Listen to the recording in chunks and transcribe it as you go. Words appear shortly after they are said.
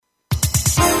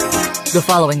The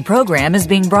following program is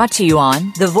being brought to you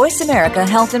on the Voice America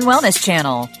Health and Wellness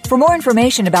Channel. For more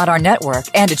information about our network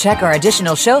and to check our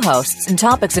additional show hosts and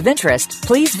topics of interest,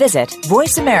 please visit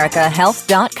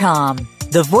voiceamericahealth.com.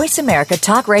 The Voice America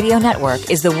Talk Radio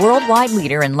Network is the worldwide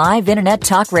leader in live Internet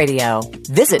talk radio.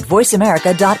 Visit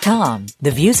voiceamerica.com.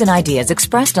 The views and ideas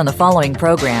expressed on the following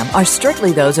program are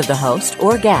strictly those of the host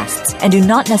or guests and do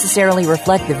not necessarily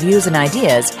reflect the views and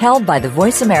ideas held by the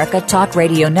Voice America Talk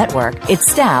Radio Network, its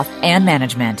staff, and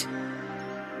management.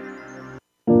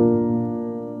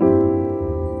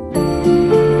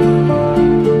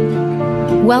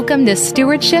 Welcome to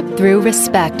Stewardship Through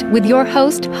Respect with your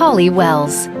host, Holly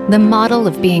Wells. The model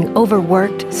of being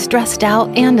overworked, stressed out,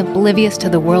 and oblivious to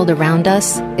the world around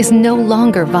us is no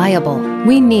longer viable.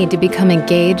 We need to become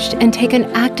engaged and take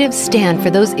an active stand for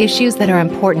those issues that are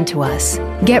important to us.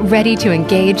 Get ready to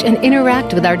engage and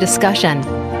interact with our discussion.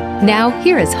 Now,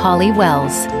 here is Holly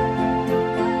Wells.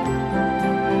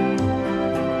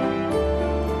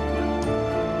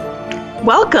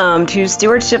 Welcome to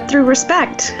Stewardship Through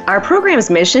Respect. Our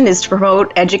program's mission is to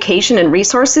promote education and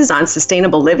resources on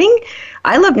sustainable living.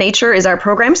 I Love Nature is our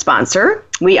program sponsor.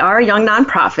 We are a young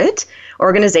nonprofit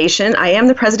organization. I am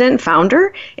the president and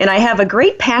founder, and I have a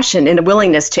great passion and a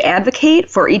willingness to advocate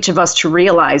for each of us to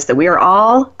realize that we are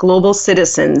all global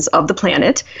citizens of the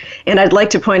planet. And I'd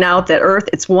like to point out that Earth,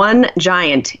 it's one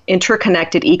giant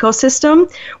interconnected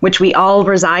ecosystem which we all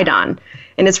reside on.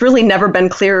 And it's really never been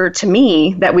clearer to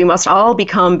me that we must all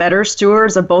become better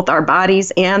stewards of both our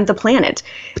bodies and the planet.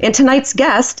 And tonight's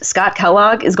guest, Scott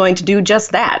Kellogg, is going to do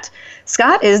just that.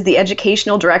 Scott is the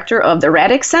educational director of the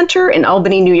Radix Center in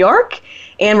Albany, New York,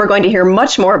 and we're going to hear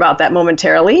much more about that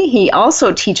momentarily. He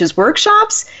also teaches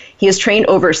workshops. He has trained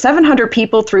over 700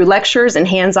 people through lectures and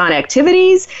hands-on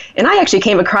activities. And I actually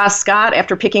came across Scott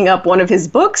after picking up one of his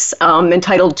books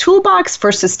entitled Toolbox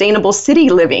for Sustainable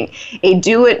City Living, a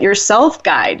do-it-yourself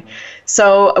guide.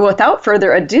 So without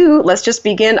further ado, let's just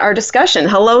begin our discussion.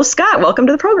 Hello, Scott. Welcome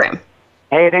to the program.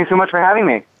 Hey, thanks so much for having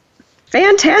me.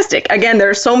 Fantastic. Again, there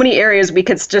are so many areas we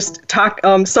could just talk,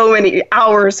 so many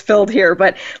hours filled here.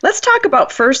 But let's talk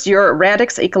about first your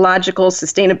Radix Ecological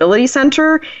Sustainability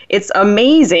Center. It's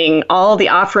amazing all the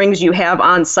offerings you have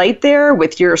on site there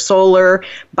with your solar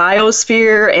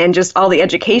biosphere and just all the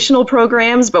educational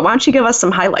programs. But why don't you give us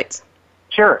some highlights?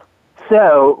 Sure.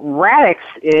 So Radix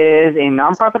is a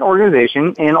nonprofit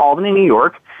organization in Albany, New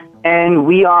York, and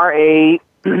we are a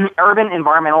urban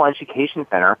environmental education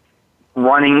center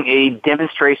running a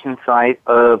demonstration site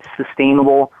of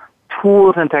sustainable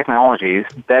tools and technologies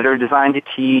that are designed to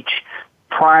teach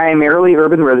primarily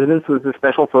urban residents with a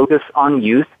special focus on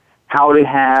youth how to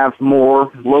have more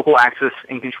local access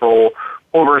and control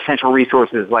over essential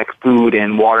resources like food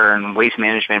and water and waste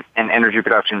management and energy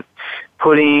production,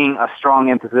 putting a strong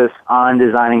emphasis on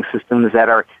designing systems that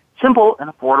are simple and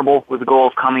affordable with the goal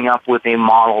of coming up with a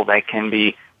model that can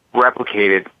be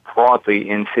replicated broadly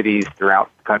in cities throughout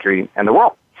the country and the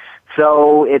world.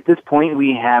 So at this point,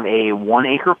 we have a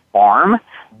 1-acre farm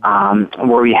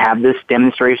where we have this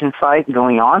demonstration site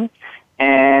going on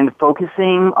and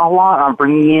focusing a lot on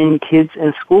bringing in kids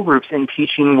in school groups and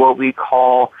teaching what we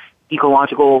call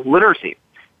ecological literacy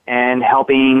and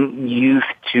helping youth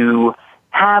to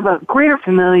have a greater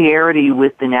familiarity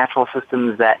with the natural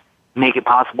systems that make it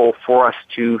possible for us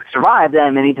to survive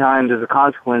that many times as a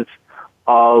consequence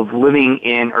of living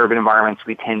in urban environments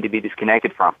we tend to be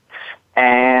disconnected from.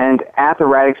 And at the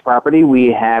Radix property,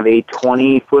 we have a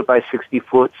 20-foot by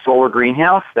 60-foot solar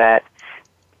greenhouse that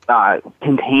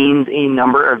contains a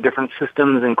number of different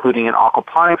systems, including an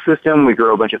aquaponic system. We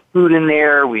grow a bunch of food in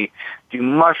there. We do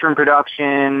mushroom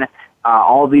production.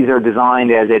 All of these are designed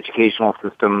as educational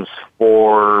systems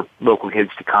for local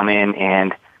kids to come in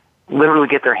and literally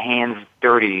get their hands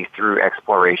dirty through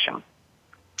exploration.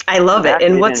 I love it.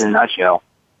 And what's in a nutshell?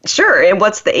 Sure. And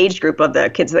what's the age group of the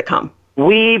kids that come?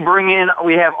 We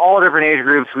have all different age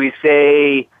groups. We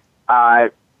say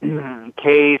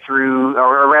K through,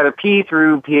 or rather P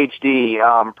through PhD,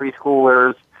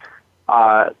 preschoolers,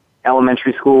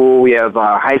 elementary school. We have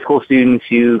high school students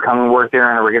who come and work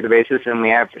there on a regular basis, and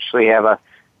we actually have a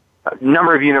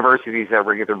number of universities that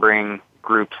regularly bring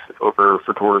groups over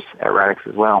for tours at Radix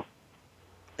as well.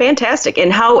 Fantastic.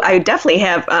 And how I definitely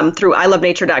have through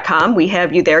ilovenature.com, we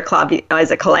have you there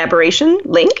as a collaboration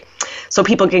link. So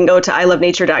people can go to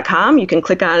ilovenature.com. You can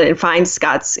click on it and find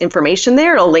Scott's information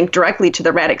there. It'll link directly to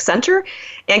the Radix Center.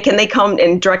 And can they come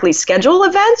and directly schedule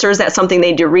events, or is that something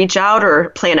they do reach out or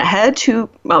plan ahead to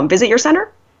visit your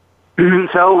center?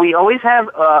 So we always have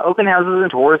open houses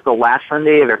and tours the last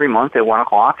Sunday of every month at 1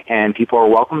 o'clock, and people are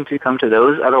welcome to come to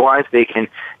those. Otherwise, they can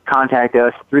contact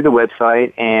us through the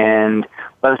website, and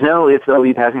let us know if they'll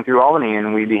be passing through Albany,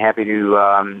 and we'd be happy to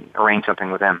arrange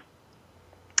something with them.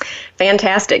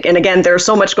 Fantastic. And again, there's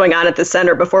so much going on at the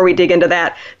center. Before we dig into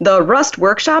that, the R.U.S.T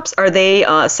workshops, are they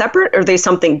separate or are they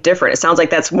something different? It sounds like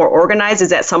that's more organized.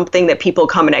 Is that something that people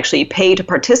come and actually pay to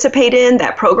participate in,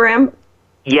 that program?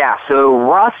 Yeah, so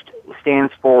R.U.S.T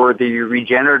stands for the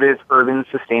Regenerative Urban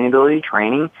Sustainability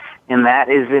Training, and that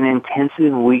is an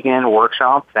intensive weekend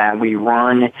workshop that we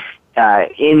run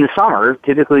in the summer,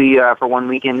 typically for one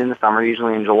weekend in the summer,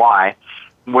 usually in July,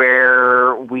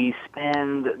 where we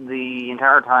spend the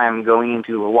entire time going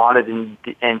into a lot of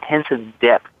intensive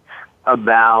depth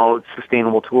about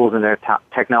sustainable tools and their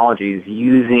technologies,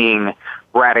 using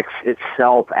Radix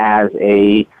itself as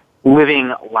a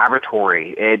living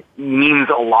laboratory. It means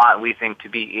a lot, we think, to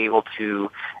be able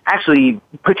to actually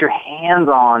put your hands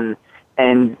on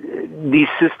and these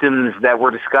systems that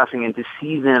we're discussing and to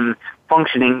see them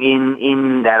functioning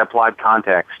in that applied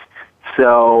context.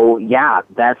 So, yeah,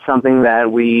 that's something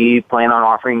that we plan on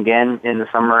offering again in the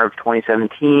summer of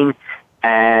 2017,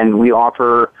 and we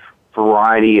offer a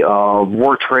variety of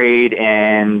work trade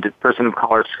and person of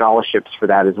color scholarships for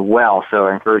that as well, so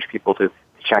I encourage people to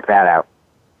check that out.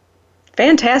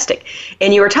 Fantastic.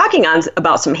 And you were talking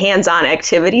about some hands-on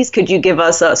activities. Could you give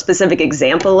us a specific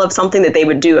example of something that they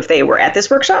would do if they were at this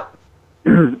workshop?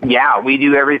 Yeah, we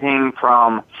do everything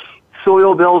from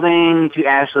soil building to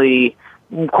actually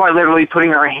quite literally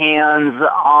putting our hands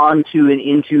onto and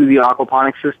into the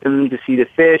aquaponic system to see the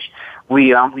fish. We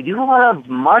do a lot of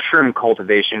mushroom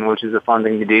cultivation, which is a fun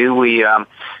thing to do. We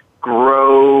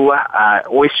grow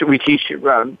oyster. We teach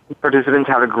participants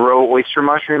how to grow oyster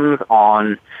mushrooms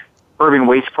on urban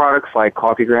waste products like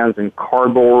coffee grounds and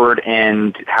cardboard,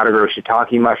 and how to grow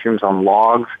shiitake mushrooms on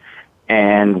logs.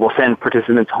 And we'll send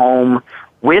participants home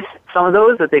with some of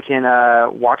those that they can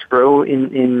watch grow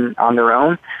on their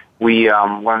own. We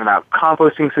learn about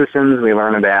composting systems. We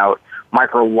learn about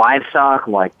micro livestock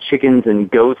like chickens and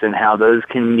goats and how those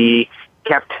can be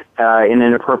kept in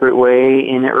an appropriate way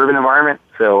in an urban environment.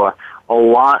 So a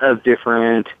lot of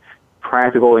different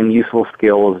practical and useful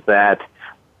skills that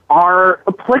are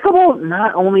applicable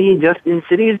not only just in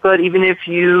cities, but even if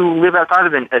you live outside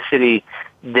of a city,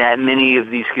 that many of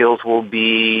these skills will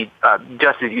be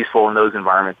just as useful in those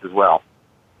environments as well.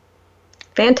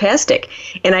 Fantastic.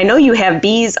 And I know you have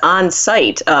bees on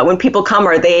site. When people come,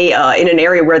 are they in an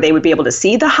area where they would be able to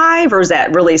see the hive, or is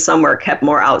that really somewhere kept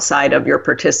more outside of your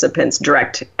participants'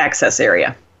 direct access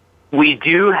area? We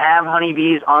do have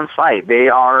honeybees on site. They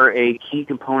are a key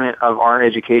component of our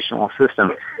educational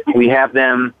system. We have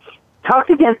them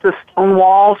tucked against a stone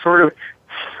wall, sort of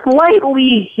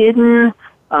slightly hidden,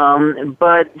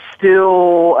 but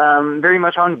still very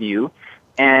much on view.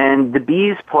 And the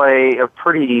bees play a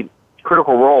pretty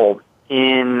critical role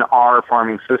in our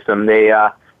farming system. They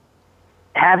have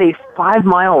a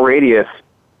 5-mile radius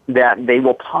that they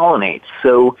will pollinate.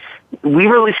 So we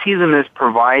really see them as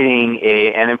providing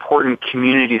an important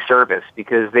community service,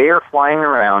 because they are flying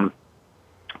around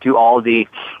to all the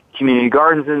community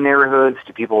gardens in neighborhoods,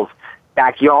 to people's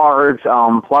backyards,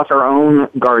 plus our own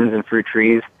gardens and fruit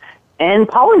trees, and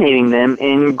pollinating them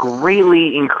and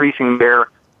greatly increasing their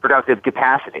productive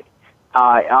capacity.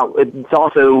 It's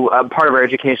also part of our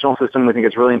educational system. We think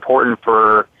it's really important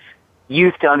for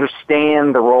youth to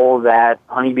understand the role that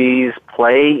honeybees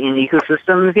play in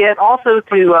ecosystems, yet also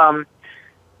to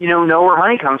know where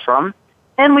honey comes from.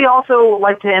 And we also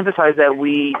like to emphasize that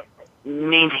we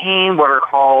maintain what are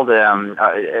called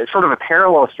sort of a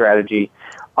parallel strategy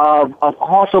of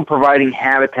also providing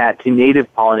habitat to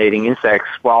native pollinating insects.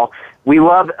 While we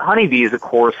love honeybees, of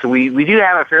course, so we do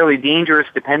have a fairly dangerous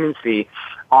dependency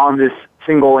on this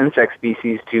single insect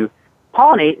species to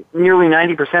pollinate nearly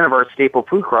 90% of our staple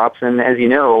food crops. And as you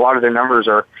know, a lot of their numbers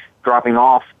are dropping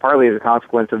off, partly as a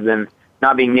consequence of them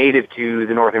not being native to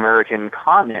the North American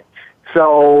continent.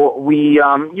 So we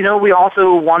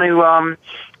also want to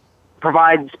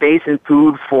provide space and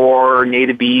food for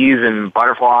native bees and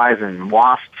butterflies and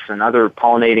wasps and other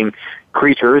pollinating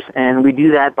creatures. And we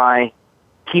do that by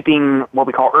keeping what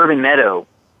we call urban meadow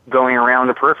going around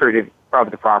the periphery of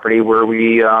the property, where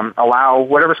we allow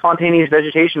whatever spontaneous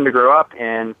vegetation to grow up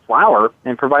and flower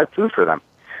and provide food for them.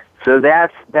 So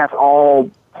that's all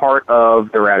part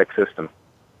of the Radix system.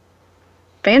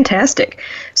 Fantastic.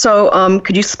 So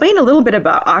could you explain a little bit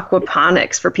about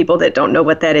aquaponics for people that don't know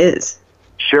what that is?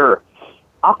 Sure.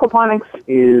 Aquaponics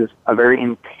is a very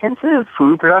intensive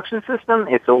food production system.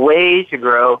 It's a way to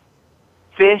grow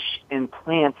fish and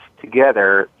plants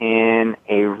together in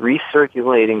a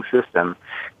recirculating system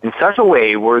in such a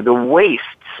way where the wastes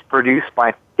produced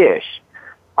by fish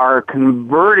are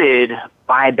converted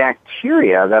by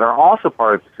bacteria that are also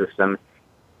part of the system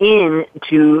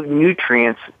into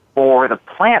nutrients for the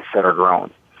plants that are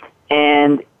grown.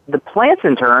 And the plants,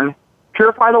 in turn,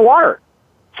 purify the water.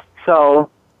 So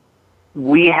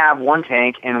we have one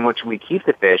tank in which we keep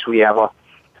the fish. We have a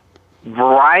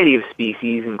variety of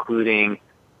species, including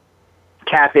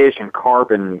catfish and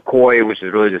carp and koi, which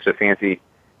is really just a fancy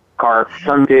carp,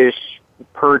 sunfish,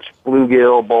 perch,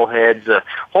 bluegill, bullheads, a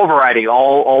whole variety,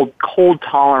 all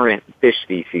cold-tolerant fish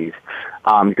species,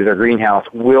 because our greenhouse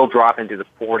will drop into the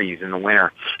 40s in the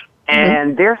winter.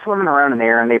 And they're swimming around in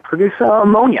there, and they produce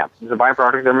ammonia. It's a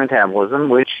byproduct of their metabolism,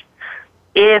 which,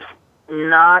 if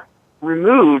not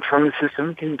removed from the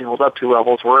system, can build up to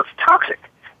levels where it's toxic.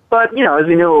 But, as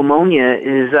we know, ammonia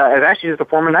is actually just a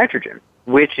form of nitrogen,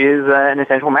 which is an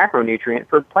essential macronutrient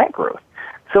for plant growth.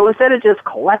 So instead of just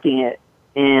collecting it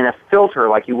in a filter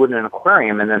like you would in an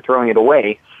aquarium and then throwing it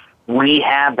away, we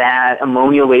have that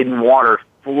ammonia-laden water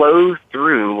flow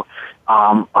through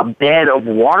a bed of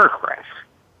watercress,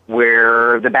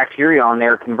 where the bacteria on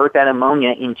there convert that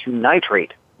ammonia into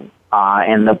nitrate.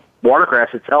 And the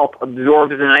watercress itself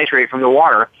absorbs the nitrate from the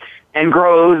water and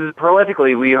grows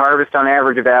prolifically. We harvest on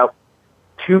average about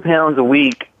 2 pounds a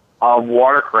week of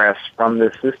watercress from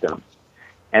this system.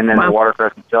 And then the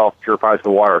watercress itself purifies the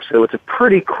water. So it's a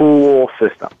pretty cool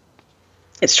system.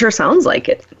 It sure sounds like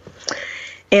it.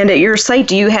 And at your site,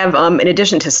 do you have, in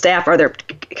addition to staff,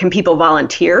 can people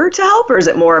volunteer to help, or is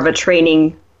it more of a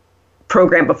training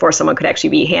program before someone could actually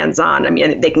be hands-on? I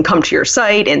mean, they can come to your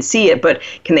site and see it, but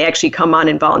can they actually come on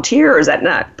and volunteer, or is that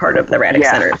not part of the Radix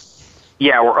Center?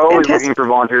 Yeah, we're always looking for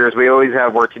volunteers. We always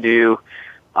have work to do,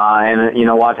 and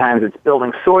a lot of times it's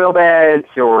building soil beds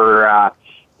or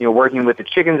working with the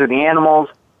chickens or the animals.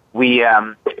 We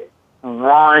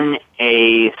run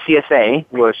a CSA,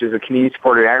 which is a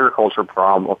community-supported agriculture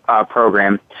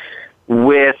program,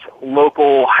 with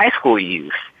local high school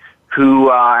youth who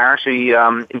are actually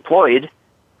employed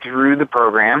through the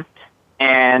program,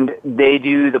 and they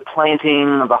do the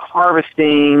planting, the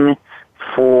harvesting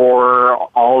for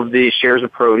all of the shares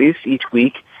of produce each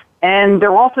week, and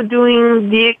they're also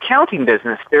doing the accounting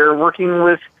business. They're working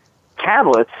with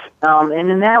tablets, and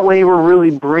in that way we're really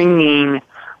bringing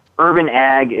urban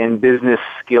ag and business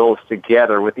skills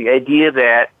together with the idea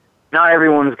that not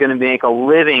everyone's going to make a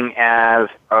living as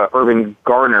an urban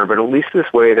gardener, but at least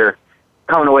this way they're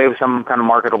coming away with some kind of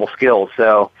marketable skills.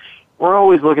 So we're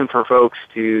always looking for folks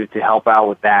to help out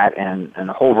with that and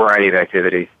a whole variety of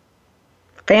activities.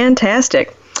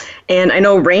 Fantastic. And I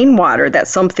know rainwater,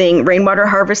 rainwater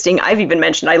harvesting, I've even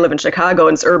mentioned I live in Chicago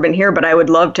and it's urban here, but I would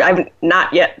love to, I've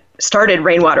not yet started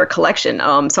rainwater collection.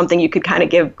 Something you could kind of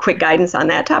give quick guidance on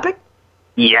that topic?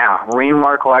 Yeah,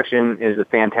 rainwater collection is a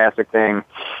fantastic thing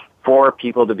for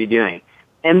people to be doing.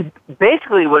 And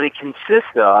basically what it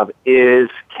consists of is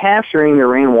capturing the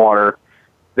rainwater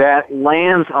that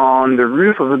lands on the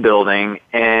roof of a building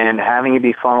and having it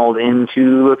be funneled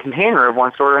into a container of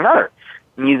one sort or another.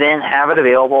 And you then have it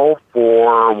available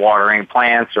for watering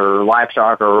plants or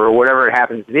livestock or whatever it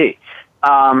happens to be.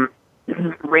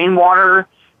 Rainwater,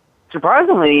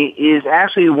 surprisingly, is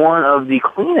actually one of the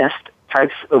cleanest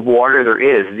types of water there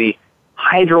is. The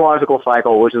hydrological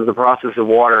cycle, which is the process of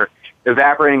water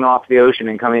evaporating off the ocean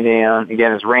and coming down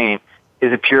again as rain,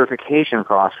 is a purification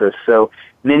process. So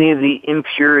many of the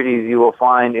impurities you will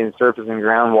find in surface and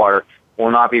groundwater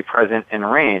will not be present in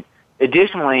rain.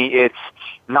 Additionally, it's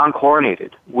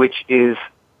non-chlorinated, which is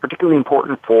particularly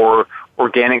important for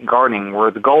organic gardening,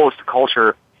 where the goal is to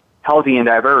culture healthy and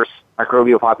diverse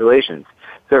microbial populations.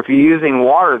 So if you're using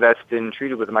water that's been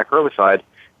treated with a microbicide,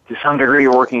 to some degree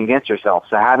you're working against yourself.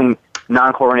 So having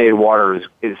non-chlorinated water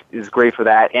is great for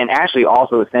that, and actually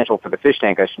also essential for the fish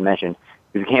tank, I should mention,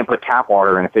 because you can't put tap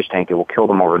water in a fish tank. It will kill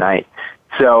them overnight.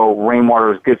 So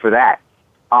rainwater is good for that.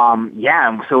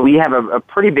 So we have a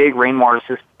pretty big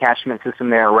rainwater catchment system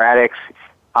there at Radix.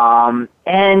 And,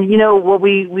 what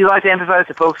we like to emphasize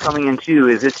to folks coming in, too,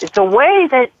 is it's a way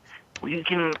that we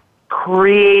can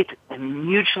create a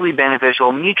mutually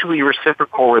beneficial, mutually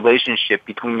reciprocal relationship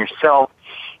between yourself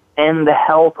and the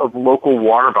health of local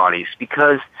water bodies.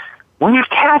 Because when you're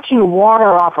catching water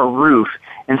off a roof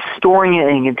and storing it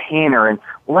in a container and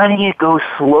letting it go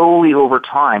slowly over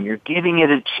time, you're giving it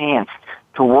a chance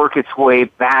to work its way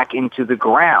back into the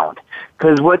ground.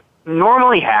 Because what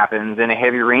normally happens in a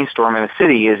heavy rainstorm in a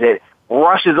city is it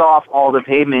rushes off all the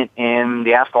pavement and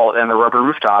the asphalt and the rubber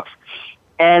rooftops.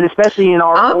 And especially in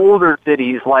our older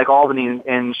cities like Albany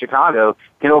and Chicago,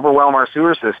 can overwhelm our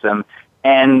sewer system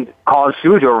and cause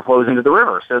sewage overflows into the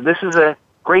river. So this is a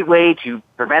great way to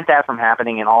prevent that from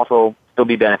happening and also still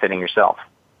be benefiting yourself.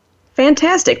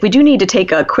 Fantastic. We do need to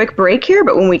take a quick break here,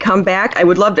 but when we come back, I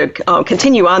would love to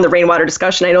continue on the rainwater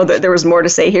discussion. I know that there was more to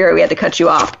say here. We had to cut you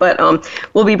off, but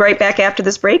we'll be right back after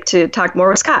this break to talk more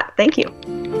with Scott. Thank you.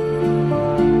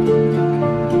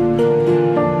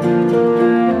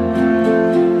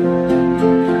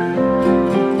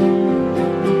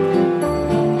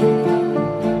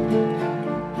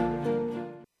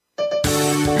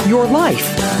 Your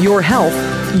life, your health,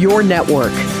 your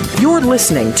network. You're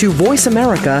listening to Voice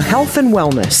America Health and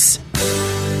Wellness.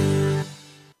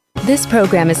 This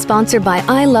program is sponsored by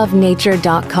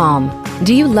ilovenature.com.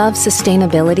 Do you love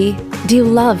sustainability? Do you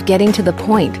love getting to the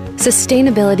point?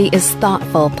 Sustainability is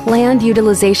thoughtful, planned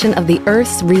utilization of the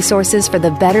Earth's resources for the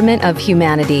betterment of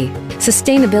humanity.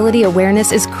 Sustainability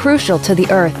awareness is crucial to the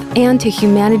Earth and to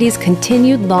humanity's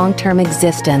continued long-term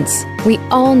existence. We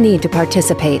all need to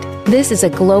participate. This is a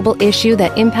global issue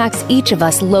that impacts each of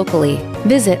us locally.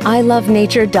 Visit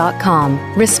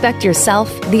ilovenature.com. Respect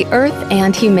yourself, the Earth,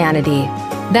 and humanity.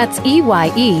 That's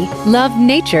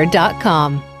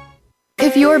EYE-lovenature.com.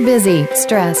 If you're busy,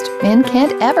 stressed, and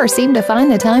can't ever seem to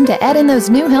find the time to add in those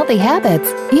new healthy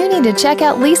habits, you need to check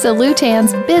out Lisa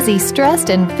Lutan's Busy, Stressed,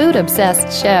 and Food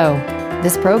Obsessed show.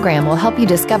 This program will help you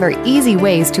discover easy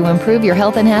ways to improve your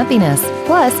health and happiness.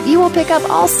 Plus, you will pick up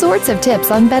all sorts of tips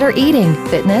on better eating,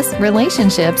 fitness,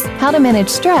 relationships, how to manage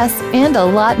stress, and a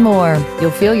lot more.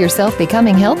 You'll feel yourself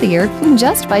becoming healthier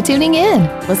just by tuning in.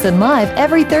 Listen live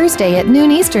every Thursday at noon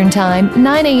Eastern Time,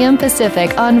 9 a.m.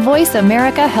 Pacific on Voice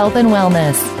America Health and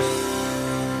Wellness.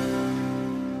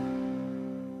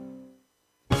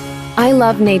 I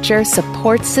Love Nature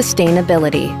supports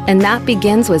sustainability, and that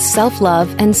begins with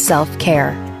self-love and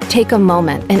self-care. Take a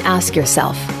moment and ask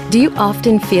yourself, do you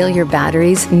often feel your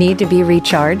batteries need to be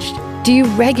recharged? Do you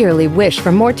regularly wish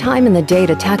for more time in the day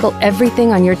to tackle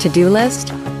everything on your to-do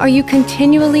list? Are you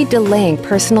continually delaying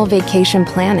personal vacation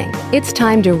planning? It's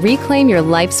time to reclaim your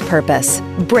life's purpose.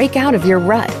 Break out of your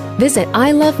rut. Visit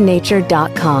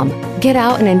ilovenature.com. Get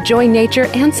out and enjoy nature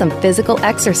and some physical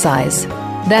exercise.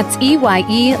 That's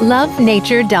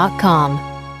EYE-lovenature.com.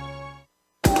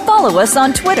 Follow us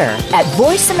on Twitter at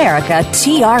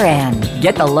VoiceAmericaTRN.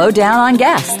 Get the lowdown on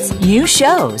guests, new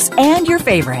shows, and your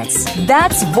favorites.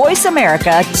 That's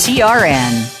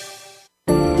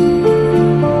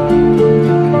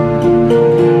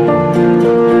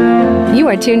VoiceAmericaTRN. You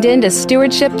are tuned in to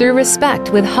Stewardship Through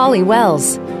Respect with Holly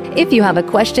Wells. If you have a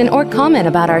question or comment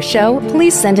about our show,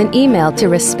 please send an email to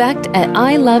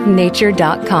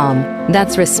respect@ilovenature.com.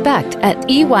 That's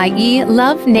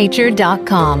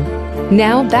respect@EYE-lovenature.com.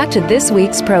 Now back to this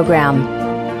week's program.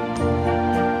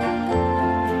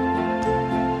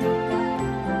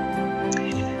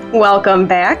 Welcome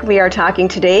back. We are talking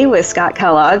today with Scott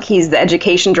Kellogg. He's the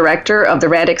Education Director of the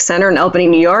Radix Center in Albany,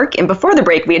 New York. And before the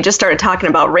break, we had just started talking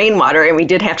about rainwater, and we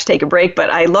did have to take a break, but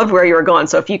I loved where you were going.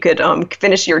 So if you could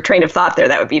finish your train of thought there,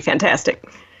 that would be fantastic.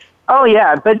 Oh,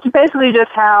 yeah, but basically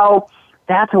just how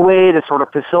that's a way to sort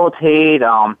of facilitate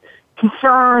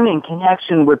concern and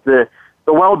connection with the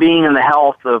well-being and the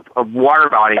health of water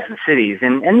bodies in cities.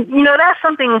 And, you know, that's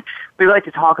something we like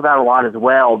to talk about a lot as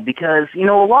well because, you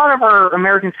know, a lot of our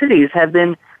American cities have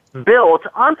been built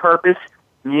on purpose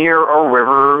near a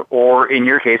river or, in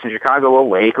your case, in Chicago, a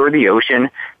lake or the ocean.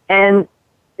 And,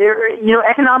 you know,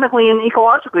 economically and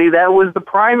ecologically, that was the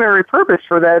primary purpose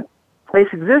for that place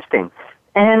existing.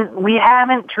 And we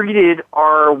haven't treated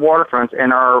our waterfronts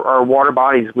and our water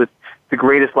bodies with the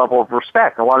greatest level of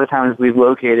respect. A lot of times we've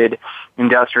located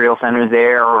industrial centers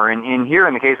there, or in here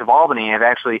in the case of Albany, have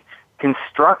actually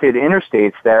constructed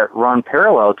interstates that run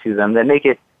parallel to them that make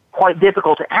it quite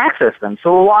difficult to access them.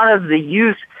 So a lot of the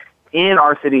use in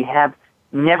our city have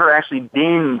never actually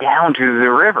been down to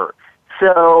the river.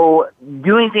 So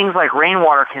doing things like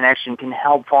rainwater connection can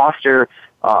help foster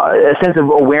a sense of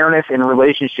awareness and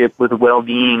relationship with the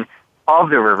well-being of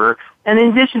the river. And in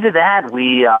addition to that,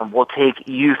 we will take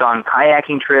youth on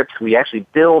kayaking trips. We actually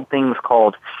build things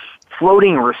called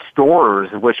floating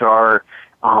restorers, which are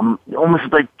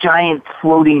almost like giant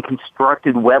floating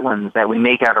constructed wetlands that we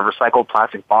make out of recycled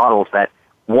plastic bottles that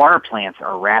water plants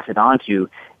are rafted onto.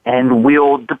 And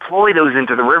we'll deploy those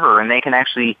into the river, and they can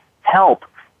actually help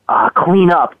clean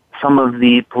up some of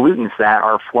the pollutants that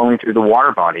are flowing through the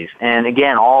water bodies. And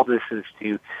again, all this is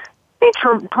to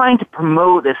trying to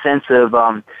promote a sense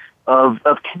of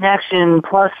connection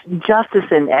plus justice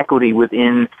and equity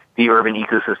within the urban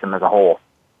ecosystem as a whole.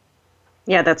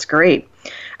 Yeah, that's great.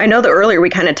 I know that earlier we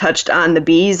kind of touched on the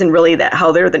bees and really that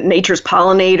how they're the nature's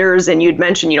pollinators, and you'd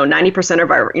mentioned 90%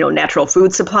 of our natural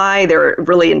food supply. They're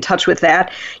really in touch with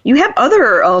that. You have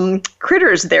other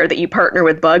critters there that you partner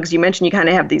with bugs. You mentioned you kind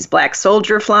of have these black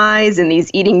soldier flies and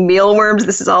these eating mealworms.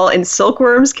 This is all in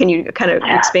silkworms. Can you kind of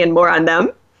expand more on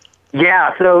them?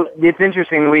 Yeah, so it's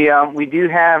interesting. We do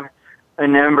have a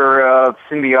number of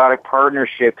symbiotic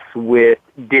partnerships with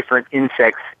different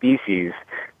insect species.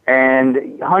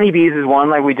 And honeybees is one,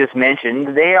 like we just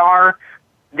mentioned. They are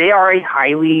a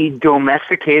highly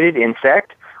domesticated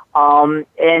insect,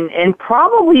 and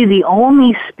probably the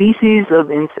only species of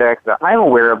insect that I'm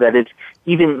aware of that is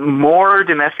even more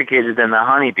domesticated than the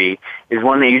honeybee is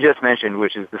one that you just mentioned,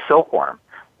 which is the silkworm,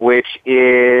 which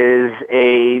is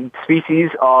a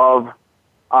species of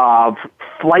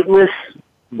flightless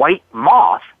white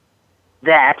moth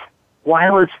that,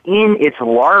 while it's in its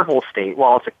larval state,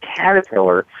 while it's a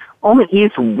caterpillar, only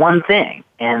eats one thing,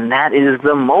 and that is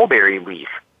the mulberry leaf,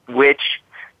 which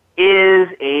is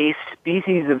a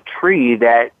species of tree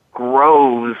that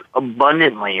grows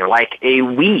abundantly, like a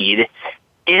weed,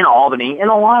 in Albany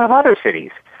and a lot of other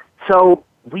cities. So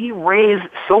we raise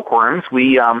silkworms.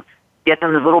 We get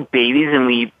them as little babies, and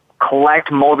we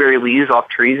collect mulberry leaves off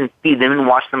trees and feed them and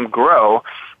watch them grow.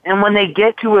 And when they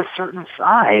get to a certain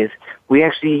size, we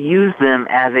actually use them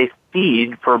as a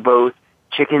feed for both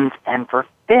chickens and for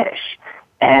fish.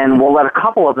 And we'll let a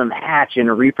couple of them hatch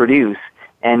and reproduce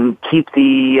and keep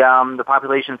the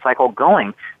population cycle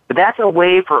going. But that's a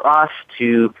way for us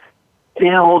to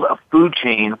build a food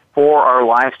chain for our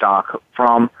livestock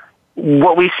from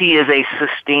what we see as a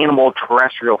sustainable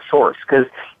terrestrial source. Because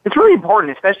it's really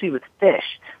important, especially with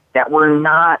fish, that we're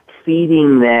not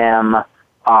feeding them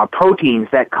proteins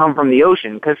that come from the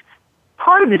ocean, because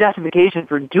part of the justification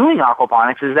for doing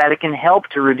aquaponics is that it can help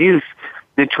to reduce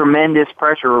the tremendous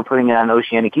pressure we're putting on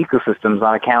oceanic ecosystems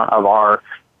on account of our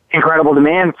incredible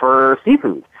demand for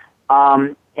seafood.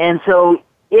 And so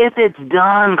if it's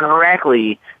done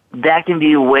correctly, that can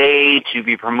be a way to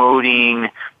be promoting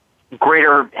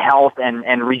greater health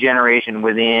and regeneration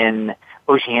within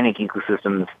oceanic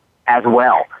ecosystems as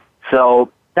well.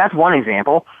 So that's one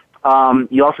example.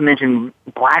 You also mentioned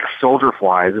black soldier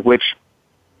flies, which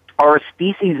are a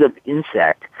species of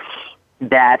insect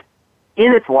that,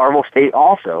 in its larval state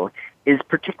also, is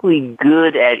particularly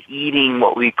good at eating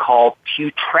what we call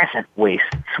putrescent wastes,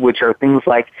 which are things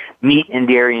like meat and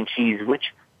dairy and cheese,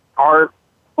 which are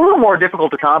a little more difficult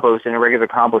to compost in a regular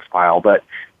compost pile, but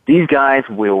these guys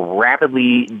will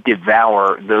rapidly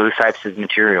devour those types of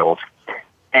materials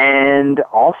and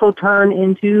also turn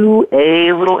into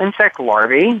a little insect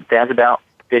larvae that's about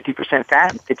 50%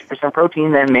 fat, 50%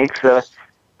 protein that makes a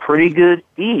pretty good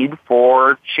feed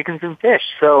for chickens and fish.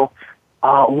 So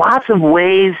lots of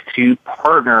ways to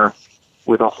partner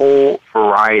with a whole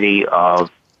variety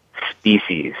of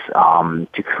species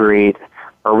to create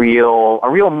a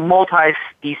real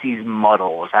multi-species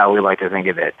muddle is how we like to think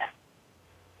of it.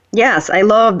 Yes, I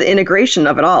love the integration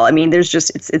of it all. I mean, there's just,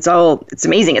 it's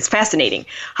amazing. It's fascinating.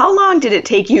 How long did it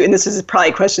take you, and this is probably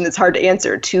a question that's hard to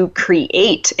answer, to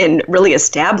create and really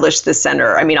establish the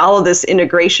center? I mean, all of this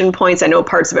integration points, I know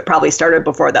parts of it probably started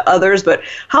before the others, but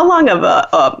how long of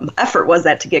a effort was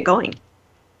that to get going?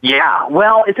 Yeah,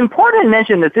 well, it's important to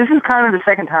mention that this is kind of the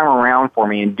second time around for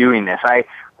me in doing this. I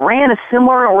ran a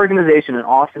similar organization in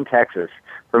Austin, Texas,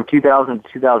 from 2000 to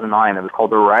 2009 that was called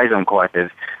the Rhizome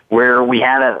Collective, where we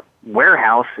had a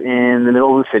warehouse in the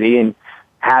middle of the city and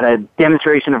had a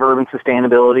demonstration of urban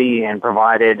sustainability and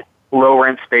provided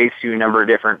low-rent space to a number of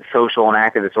different social and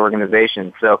activist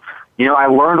organizations. So, I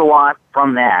learned a lot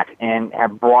from that and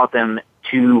have brought them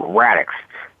to Radix.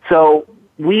 So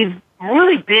we've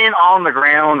really been on the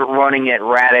ground running at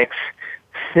Radix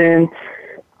since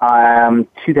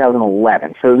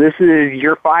 2011. So this is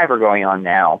year 5 we're going on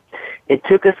now. It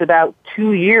took us about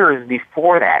 2 years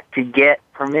before that to get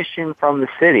permission from the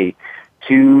city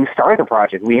to start the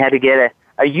project. We had to get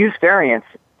a use variance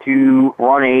to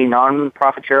run a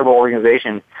non-profit charitable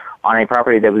organization on a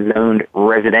property that was zoned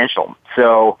residential.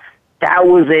 So that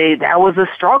was a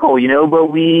struggle, but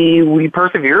we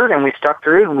persevered and we stuck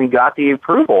through it and we got the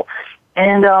approval.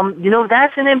 And,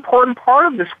 that's an important part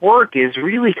of this work is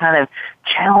really kind of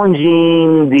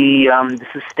challenging the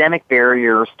systemic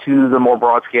barriers to the more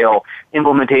broad-scale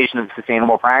implementation of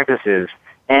sustainable practices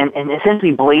and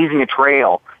essentially blazing a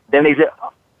trail that makes it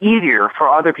easier for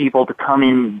other people to come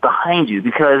in behind you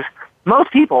because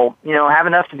most people, have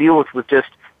enough to deal with just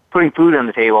putting food on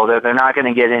the table that they're not going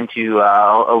to get into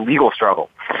a legal struggle.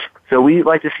 So we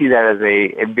like to see that as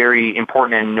a very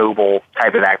important and noble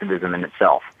type of activism in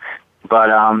itself. But,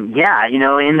 yeah,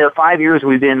 in the 5 years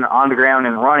we've been on the ground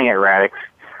and running at Radix,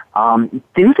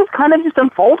 things have kind of just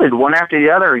unfolded one after the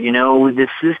other. The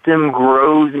system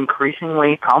grows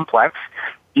increasingly complex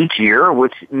each year,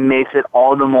 which makes it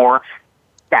all the more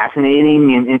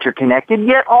fascinating and interconnected,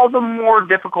 yet all the more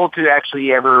difficult to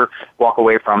actually ever walk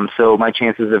away from. So my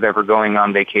chances of ever going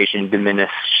on vacation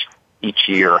diminish each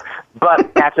year.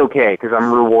 But that's okay, because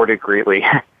I'm rewarded greatly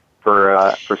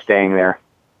for staying there.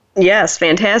 Yes,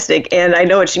 fantastic. And I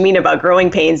know what you mean about growing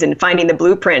pains and finding the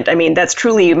blueprint. I mean, that's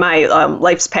truly my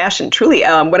life's passion. Truly,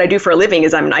 what I do for a living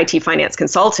is I'm an IT finance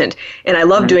consultant, and I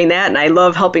love doing that, and I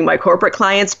love helping my corporate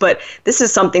clients. But this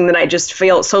is something that I just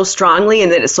feel so strongly, and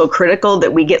that it's so critical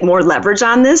that we get more leverage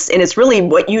on this. And it's really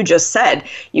what you just said.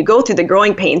 You go through the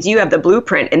growing pains, you have the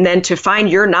blueprint, and then to find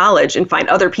your knowledge and find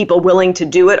other people willing to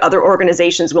do it, other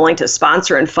organizations willing to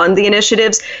sponsor and fund the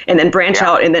initiatives, and then branch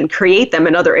out and then create them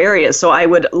in other areas. So I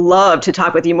would love to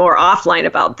talk with you more offline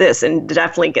about this and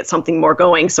definitely get something more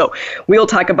going. So we'll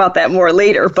talk about that more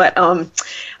later. But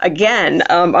again,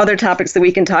 other topics that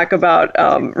we can talk about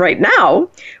right now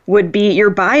would be your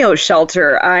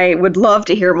bioshelter. I would love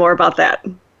to hear more about that.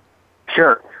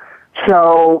 Sure.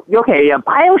 So, okay, a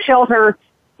bioshelter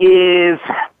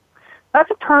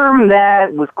that's a term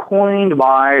that was coined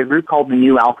by a group called the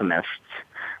New Alchemists,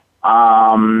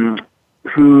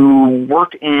 who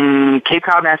worked in Cape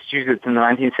Cod, Massachusetts in the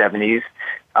 1970s,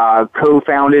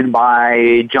 co-founded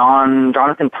by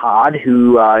Jonathan Todd,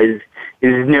 who is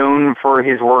known for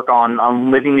his work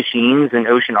on living machines and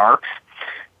ocean arcs.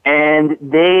 And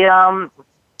they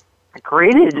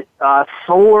created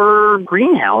solar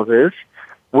greenhouses,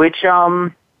 which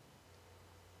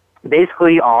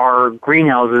basically are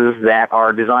greenhouses that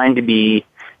are designed to be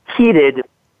heated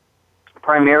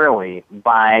primarily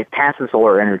by passive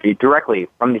solar energy directly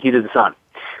from the heat of the sun.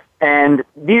 And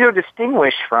these are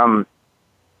distinguished from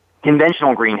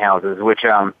conventional greenhouses, which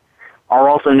are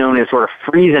also known as sort of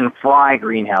freeze and fry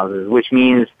greenhouses, which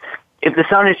means if the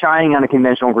sun is shining on a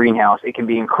conventional greenhouse, it can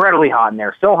be incredibly hot in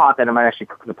there, so hot that it might actually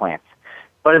cook the plants.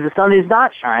 But if the sun is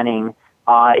not shining,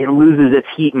 it loses its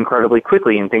heat incredibly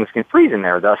quickly and things can freeze in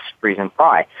there, thus freeze and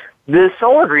fry. The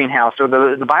solar greenhouse, or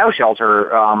the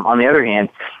bioshelter, on the other hand,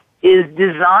 is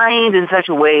designed in such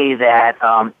a way that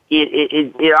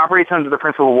it operates under the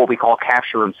principle of what we call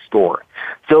capture and store.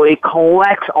 So it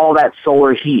collects all that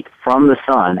solar heat from the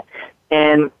sun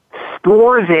and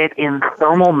stores it in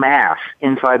thermal mass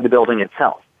inside the building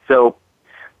itself. So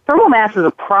thermal mass is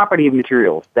a property of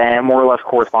materials that more or less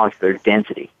corresponds to their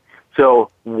density. So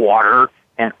water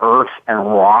and earth and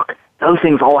rock, those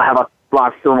things all have a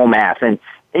lot of thermal mass. And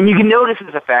you can notice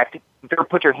this effect. If you ever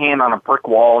put your hand on a brick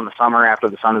wall in the summer after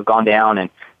the sun has gone down and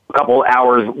a couple of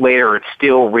hours later it's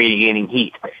still radiating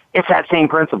heat. It's that same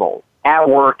principle at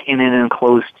work in an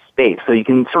enclosed space. So you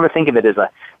can sort of think of it as a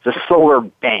solar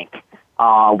bank.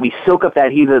 We soak up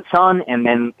that heat of the sun, and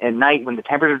then at night when the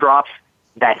temperature drops,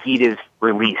 that heat is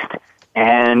released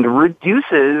and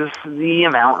reduces the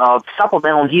amount of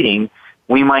supplemental heating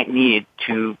we might need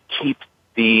to keep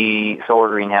the solar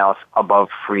greenhouse above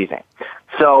freezing.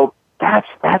 So that's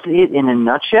it in a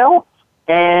nutshell.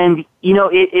 And,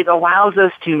 it allows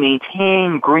us to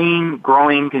maintain green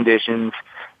growing conditions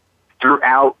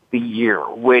throughout the year,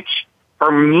 which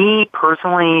for me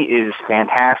personally is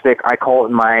fantastic. I call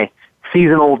it my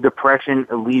seasonal depression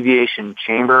alleviation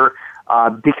chamber,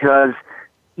 because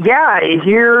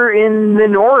here in the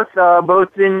north,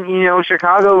 both in,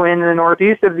 Chicago and the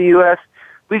northeast of the U.S.,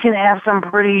 we can have some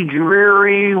pretty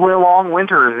dreary, long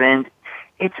winters, and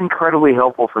it's incredibly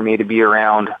helpful for me to be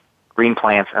around green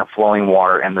plants and flowing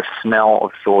water and the smell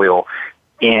of soil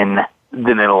in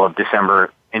the middle of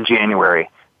December and January.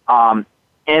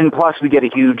 And plus, we get a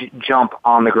huge jump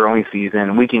on the growing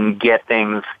season. We can get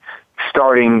things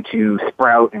starting to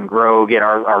sprout and grow, get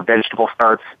our vegetable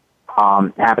starts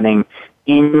happening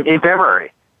in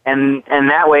February. And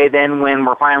that way, then when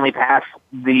we're finally past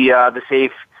the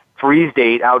safe freeze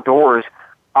date outdoors,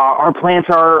 our plants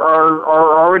are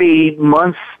already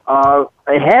months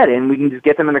ahead, and we can just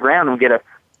get them in the ground and get a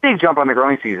big jump on the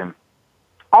growing season.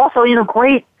 Also,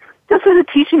 great just as a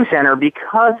teaching center,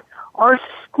 because our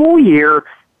school year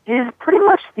is pretty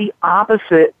much the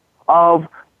opposite of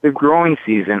the growing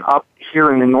season up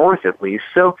here in the north, at least.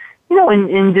 So,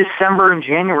 in December and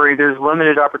January, there's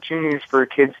limited opportunities for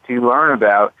kids to learn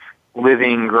about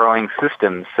living, growing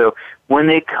systems. So when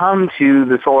they come to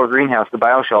the solar greenhouse, the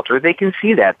bioshelter, they can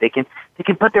see that. They can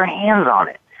put their hands on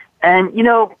it. And,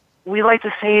 we like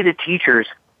to say to teachers,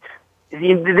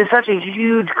 there's such a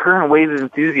huge current wave of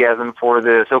enthusiasm for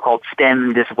the so-called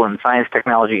STEM disciplines, science,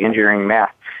 technology, engineering,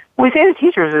 math. What we say to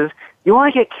teachers is, you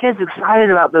want to get kids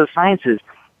excited about those sciences,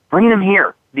 bring them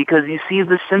here, because you see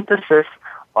the synthesis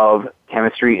of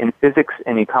chemistry and physics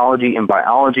and ecology and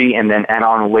biology, and then add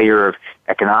on a layer of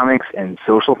economics and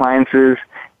social sciences,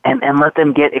 and let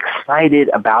them get excited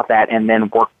about that, and then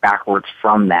work backwards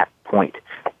from that point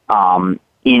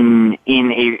in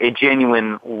a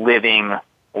genuine living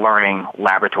learning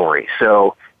laboratory.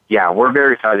 So yeah, we're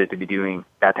very excited to be doing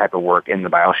that type of work in the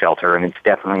bioshelter, and it's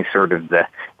definitely sort of the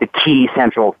key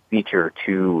central feature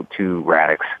to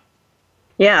Radix.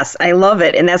 Yes, I love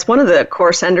it. And that's one of the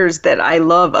core centers that I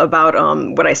love about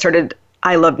what I started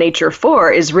I Love Nature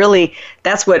for, is really,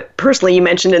 that's what personally you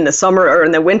mentioned in the summer or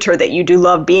in the winter, that you do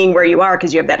love being where you are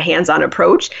because you have that hands-on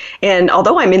approach. And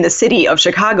although I'm in the city of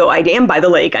Chicago, I am by the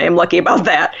lake. I am lucky about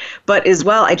that. But as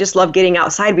well, I just love getting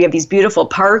outside. We have these beautiful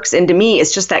parks. And to me,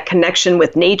 it's just that connection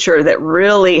with nature that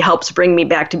really helps bring me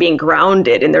back to being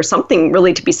grounded. And there's something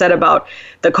really to be said about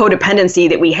the codependency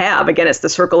that we have. Again, it's the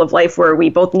circle of life where we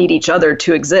both need each other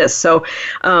to exist. So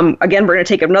again, we're going to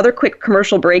take another quick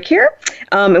commercial break here.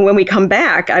 And when we come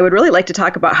back, I would really like to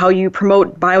talk about how you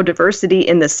promote biodiversity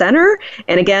in the center.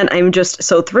 And again, I'm just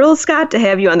so thrilled, Scott, to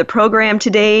have you on the program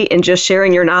today and just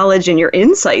sharing your knowledge and your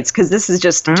insights, because this is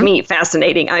just, to me,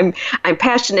 fascinating. I'm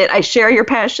passionate. I share your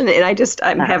passion, and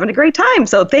I'm having a great time.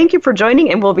 So thank you for joining,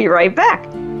 and we'll be right back.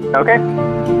 Okay.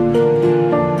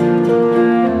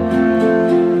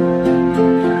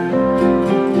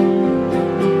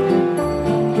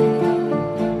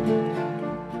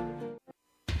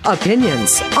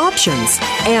 Opinions, options,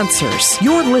 answers.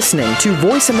 You're listening to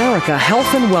Voice America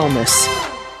Health and Wellness.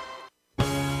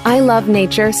 I Love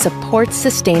Nature supports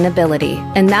sustainability,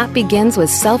 and that begins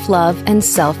with self-love and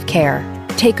self-care.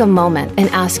 Take a moment and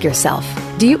ask yourself,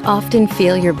 do you often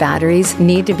feel your batteries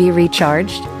need to be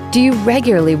recharged? Do you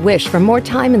regularly wish for more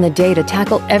time in the day to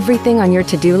tackle everything on your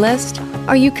to-do list?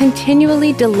 Are you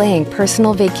continually delaying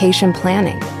personal vacation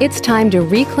planning? It's time to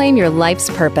reclaim your life's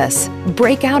purpose.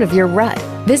 Break out of your rut.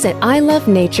 Visit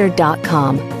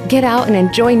ilovenature.com. Get out and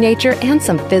enjoy nature and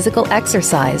some physical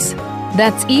exercise.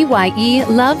 That's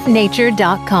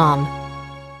EYELoveNature.com.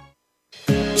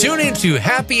 Tune into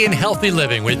Happy and Healthy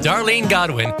Living with Darlene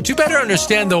Godwin to better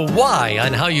understand the why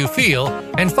on how you feel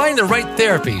and find the right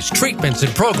therapies, treatments,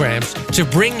 and programs to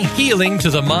bring healing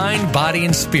to the mind, body,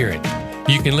 and spirit.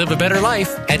 You can live a better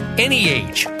life at any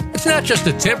age. It's not just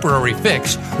a temporary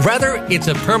fix. Rather, it's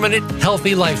a permanent,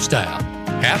 healthy lifestyle.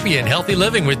 Happy and Healthy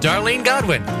Living with Darlene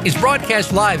Godwin is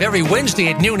broadcast live every Wednesday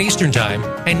at noon Eastern Time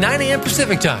and 9 a.m.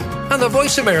 Pacific Time on the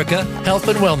Voice America Health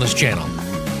and Wellness Channel.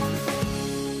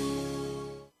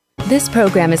 This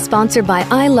program is sponsored by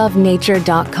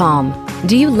ilovenature.com.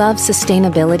 Do you love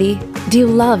sustainability? Do you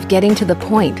love getting to the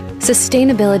point?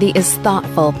 Sustainability is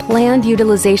thoughtful, planned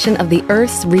utilization of the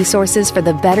Earth's resources for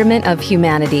the betterment of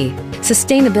humanity.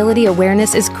 Sustainability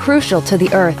awareness is crucial to the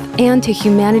Earth and to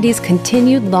humanity's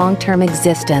continued long-term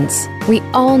existence. We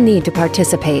all need to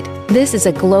participate. This is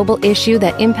a global issue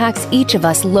that impacts each of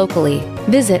us locally.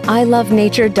 Visit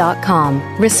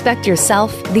ilovenature.com. Respect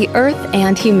yourself, the Earth,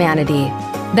 and humanity.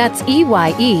 That's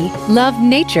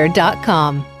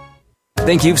EYELoveNature.com.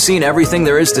 Think you've seen everything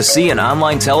there is to see in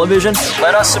online television?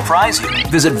 Let us surprise you.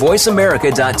 Visit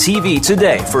voiceamerica.tv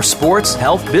today for sports,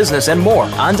 health, business, and more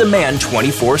on demand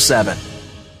 24/7.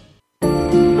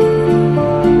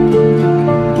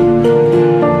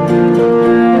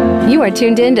 You are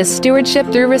tuned in to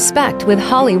Stewardship Through Respect with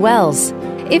Holly Wells.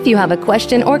 If you have a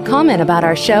question or comment about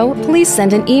our show, please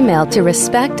send an email to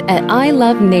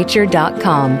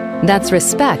respect@ilovenature.com. That's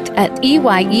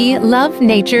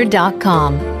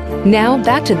respect@EYELoveNature.com. Now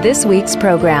back to this week's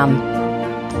program.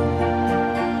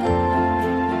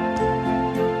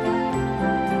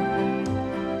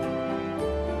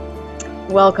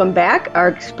 Welcome back.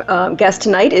 Our guest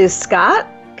tonight is Scott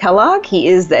Kellogg. He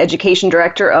is the Education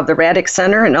Director of the Radix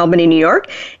Center in Albany, New York.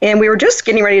 And we were just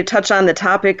getting ready to touch on the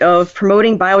topic of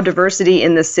promoting biodiversity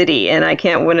in the city. And I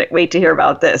can't wait to hear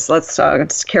about this.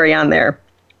 Let's carry on there.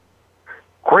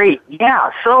 Great. Yeah.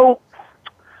 So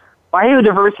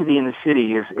biodiversity in the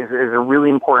city is a really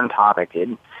important topic.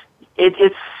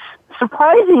 It's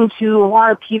surprising to a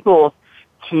lot of people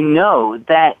to know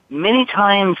that many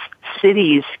times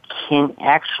cities can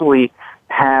actually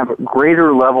have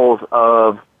greater levels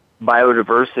of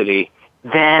biodiversity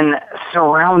than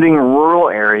surrounding rural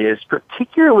areas,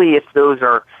 particularly if those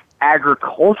are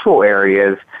agricultural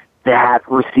areas that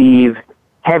receive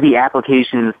heavy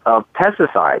applications of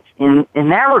pesticides. In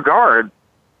that regard,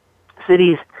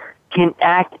 cities can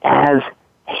act as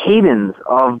havens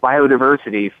of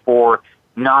biodiversity for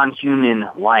non-human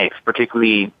life,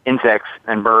 particularly insects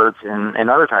and birds and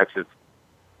other types of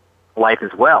life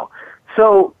as well.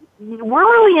 So we're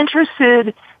really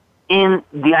interested in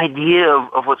the idea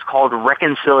of what's called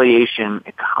reconciliation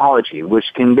ecology,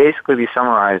 which can basically be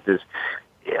summarized as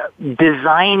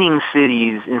designing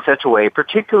cities in such a way,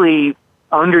 particularly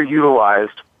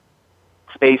underutilized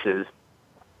spaces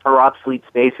or obsolete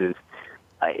spaces,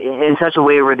 in such a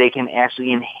way where they can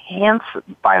actually enhance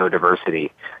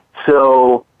biodiversity.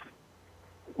 So,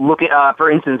 look at,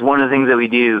 for instance, one of the things that we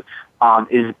do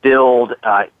is build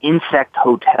insect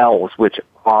hotels, which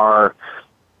are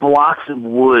blocks of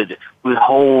wood with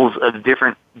holes of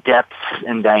different depths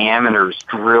and diameters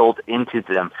drilled into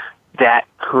them that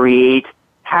create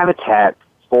habitat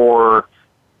for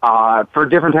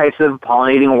different types of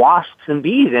pollinating wasps and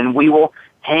bees. And we will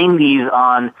hang these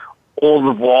on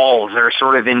old walls that are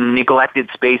sort of in neglected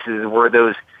spaces where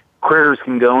those critters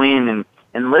can go in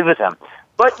and live with them.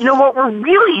 But, what we're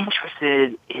really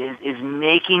interested is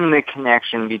making the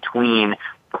connection between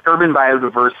urban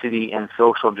biodiversity and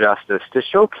social justice to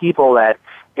show people that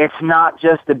it's not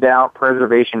just about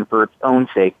preservation for its own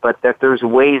sake, but that there's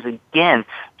ways, again,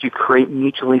 to create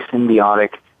mutually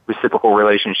symbiotic reciprocal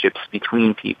relationships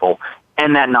between people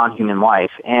and that non-human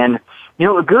life. And,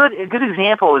 a good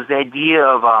example is the idea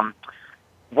of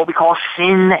what we call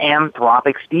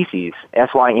synanthropic species,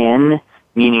 SYN,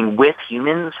 meaning with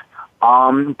humans.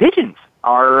 Pigeons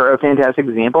are a fantastic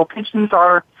example. Pigeons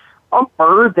are a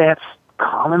bird that's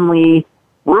commonly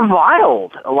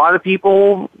reviled. A lot of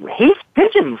people hate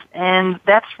pigeons, and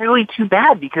that's really too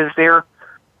bad because they're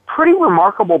pretty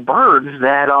remarkable birds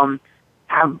that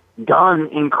have done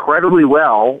incredibly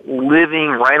well living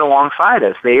right alongside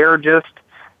us. They are just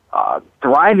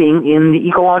thriving in the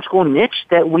ecological niche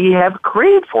that we have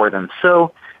created for them.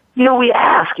 So, we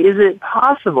ask, is it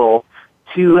possible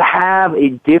to have a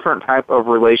different type of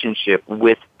relationship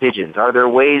with pigeons? Are there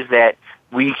ways that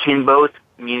we can both,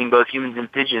 meaning both humans and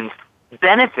pigeons,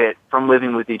 benefit from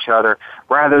living with each other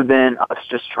rather than us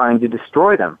just trying to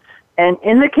destroy them? And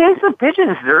in the case of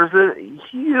pigeons, there's a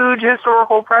huge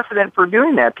historical precedent for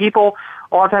doing that. People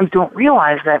a lot of times don't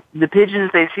realize that the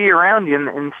pigeons they see around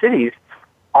in cities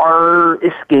are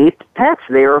escaped pets.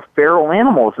 They are feral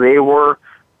animals. They were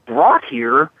brought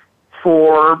here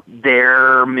for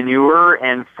their manure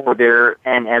and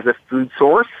as a food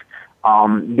source.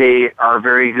 They are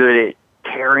very good at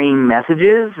carrying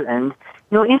messages, and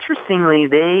interestingly,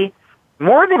 they,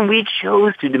 more than we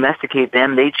chose to domesticate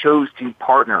them, they chose to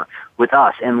partner with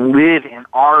us and live in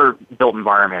our built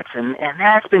environments, and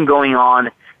that's been going on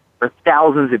for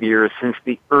thousands of years, since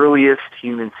the earliest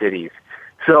human cities.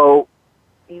 So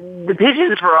the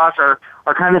pigeons for us are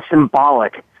kind of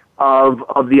symbolic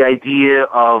of the idea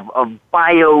of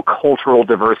biocultural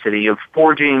diversity, of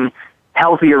forging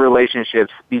healthier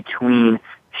relationships between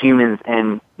humans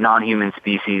and non-human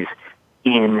species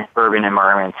in urban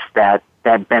environments that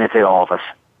benefit all of us.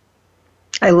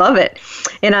 I love it.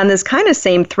 And on this kind of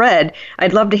same thread,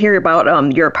 I'd love to hear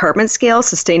about your apartment scale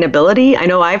sustainability. I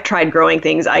know I've tried growing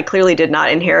things. I clearly did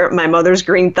not inherit my mother's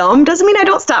green thumb. Doesn't mean I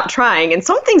don't stop trying. And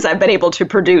some things I've been able to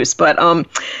produce, but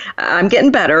I'm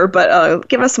getting better. But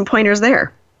give us some pointers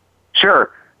there.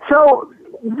 Sure. So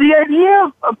the idea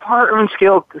of apartment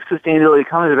scale sustainability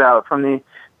comes about from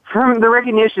the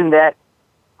recognition that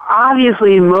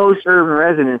obviously most urban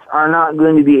residents are not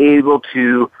going to be able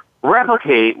to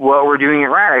replicate what we're doing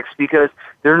at Radix because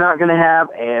they're not going to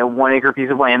have a 1 acre piece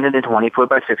of land and a 20-foot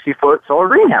by 60-foot solar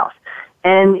greenhouse.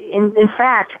 And in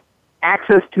fact,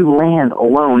 access to land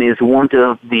alone is one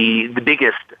of the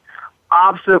biggest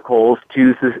obstacles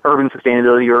to urban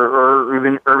sustainability or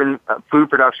even urban food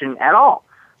production at all.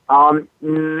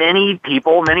 Many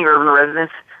urban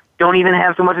residents don't even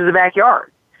have so much as a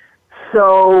backyard.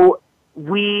 So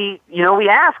we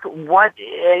ask what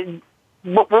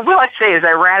we like to say is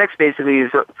that Radix basically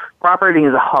is operating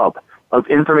as a hub of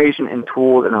information and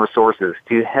tools and resources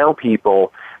to help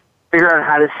people figure out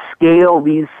how to scale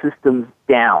these systems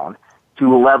down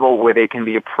to a level where they can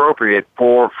be appropriate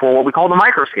for what we call the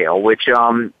microscale, which is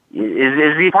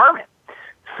the apartment.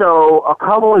 So a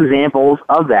couple examples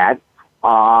of that.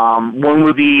 One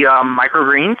would be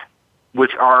microgreens,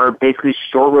 which are basically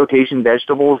short rotation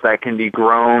vegetables that can be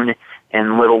grown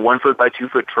in little 1 foot by 2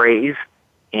 foot trays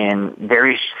in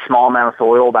very small amount of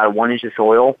soil, about 1 inch of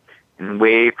soil, and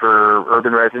way for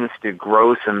urban residents to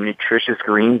grow some nutritious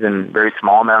greens in a very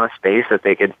small amount of space that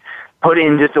they could put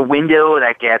in just a window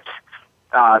that gets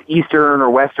eastern or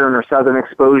western or southern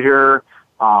exposure.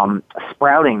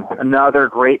 Sprouting, another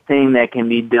great thing that can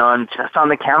be done just on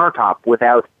the countertop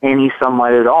without any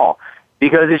sunlight at all.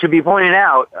 Because it should be pointed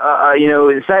out,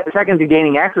 second to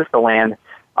gaining access to land,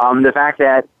 the fact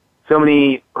that so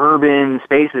many urban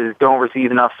spaces don't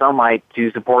receive enough sunlight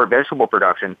to support vegetable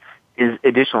production is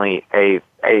additionally a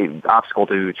obstacle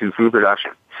to food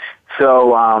production.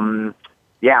 So,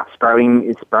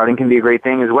 sprouting can be a great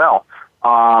thing as well.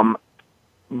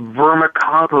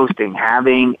 Vermicomposting,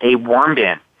 having a worm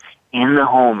bin in the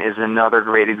home is another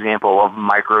great example of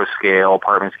micro-scale,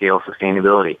 apartment-scale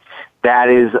sustainability. That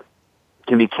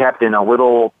can be kept in a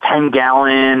little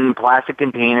 10-gallon plastic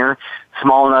container,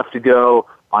 small enough to go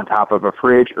on top of a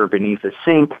fridge or beneath a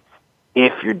sink.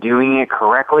 If you're doing it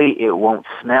correctly, it won't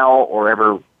smell or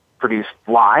ever produce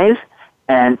flies.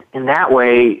 And in that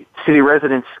way, city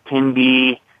residents can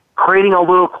be creating a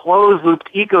little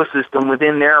closed-looped ecosystem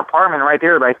within their apartment right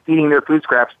there by feeding their food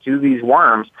scraps to these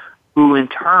worms, who in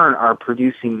turn are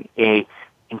producing a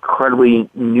incredibly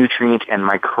nutrient and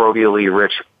microbially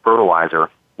rich fertilizer,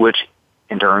 which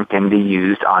in turn can be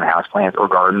used on houseplants or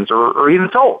gardens or even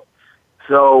sold.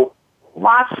 So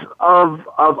lots of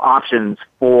options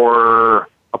for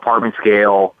apartment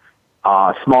scale,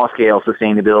 small scale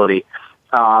sustainability.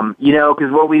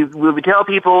 Because what we tell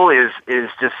people is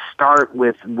just start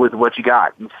with what you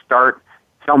got and start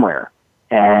somewhere.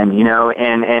 And,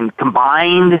 and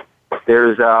combined,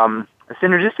 there's a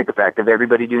synergistic effect of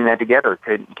everybody doing that together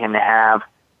can have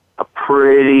a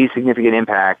pretty significant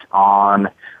impact on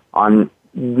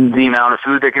the amount of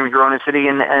food that can be grown in the city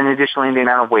and additionally the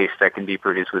amount of waste that can be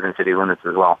produced within city limits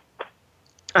as well.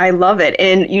 I love it.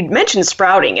 And you mentioned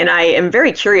sprouting, and I am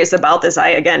very curious about this. I,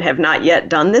 again, have not yet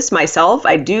done this myself.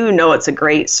 I do know it's a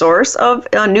great source of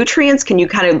nutrients. Can you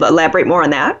kind of elaborate more on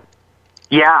that?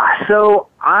 Yeah. So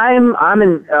I'm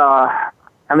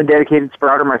a dedicated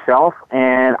sprouter myself,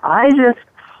 and I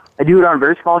do it on a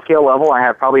very small scale level. I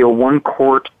have probably a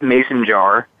 1-quart mason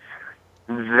jar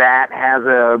that has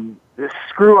a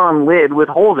screw-on lid with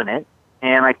holes in it,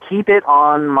 and I keep it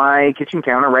on my kitchen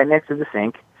counter right next to the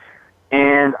sink.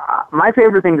 And my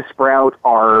favorite thing to sprout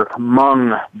are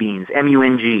mung beans,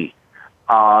 M-U-N-G,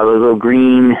 those little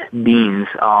green beans.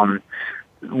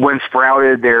 When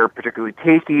sprouted, they're particularly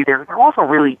tasty. They're also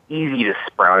really easy to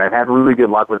sprout. I've had really good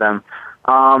luck with them.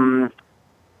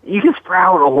 You can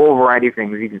sprout a whole variety of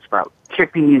things. You can sprout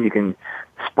chickpeas. You can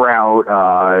sprout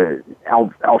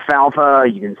alfalfa.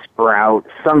 You can sprout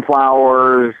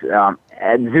sunflowers,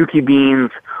 zucchini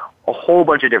beans, a whole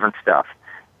bunch of different stuff.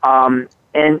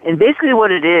 And basically what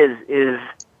it is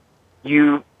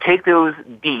you take those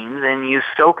beans and you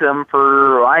soak them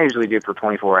I usually do it for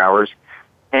 24 hours,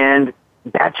 and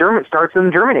that starts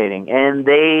them germinating, and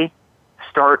they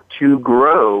start to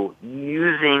grow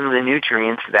using the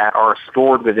nutrients that are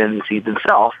stored within the seed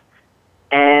themselves.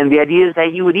 And the idea is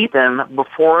that you would eat them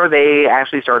before they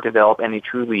actually start to develop any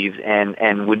true leaves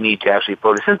and would need to actually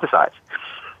photosynthesize.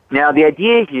 Now, the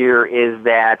idea here is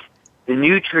that the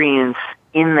nutrients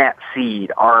in that seed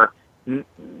are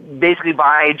basically,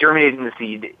 by germinating the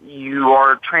seed, you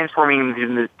are transforming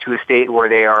them to a state where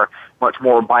they are much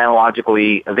more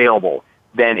biologically available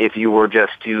than if you were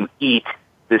just to eat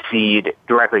the seed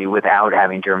directly without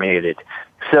having germinated.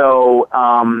 So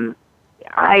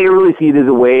I really see it as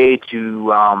a way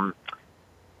to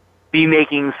be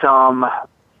making some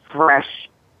fresh,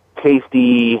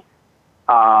 tasty,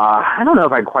 I don't know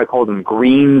if I'd quite call them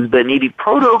greens, but maybe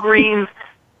proto-greens,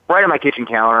 right on my kitchen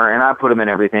counter, and I put them in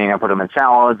everything. I put them in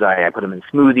salads. I put them in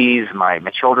smoothies. My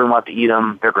children love to eat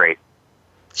them. They're great.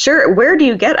 Sure. Where do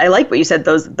you get, I like what you said,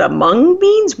 the mung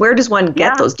beans? Where does one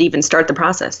get those to even start the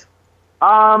process?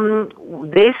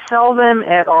 They sell them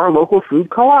at our local food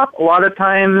co-op. A lot of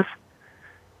times,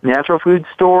 natural food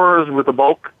stores with a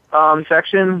bulk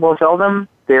section will sell them.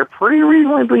 They're pretty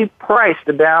reasonably priced,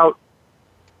 about,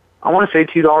 I want to say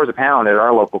 $2 a pound at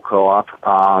our local co-op.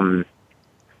 But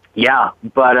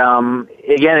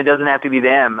again, it doesn't have to be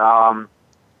them.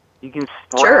 You can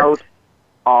sprout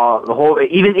the whole,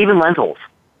 even lentils.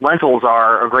 Lentils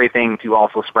are a great thing to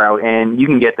also sprout, and you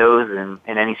can get those in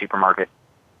any supermarket.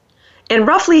 And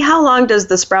roughly how long does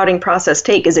the sprouting process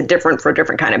take? Is it different for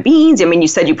different kind of beans? I mean, you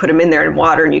said you put them in there in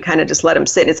water and you kind of just let them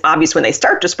sit. It's obvious when they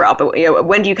start to sprout, but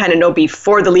when do you kind of know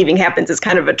before the leaving happens is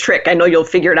kind of a trick. I know you'll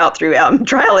figure it out through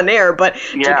trial and error, but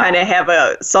do you kind of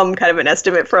have some kind of an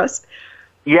estimate for us?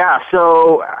 Yeah,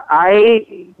 so I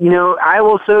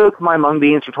will soak my mung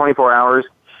beans for 24 hours,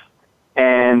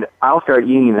 and I'll start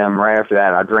eating them right after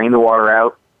that. I'll drain the water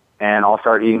out, and I'll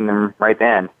start eating them right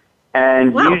then.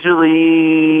 And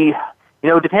usually,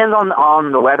 it depends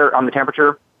on the weather, on the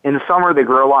temperature. In the summer, they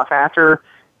grow a lot faster,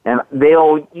 and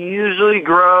they'll usually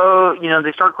grow,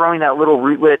 they start growing that little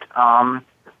rootlet 1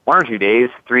 or 2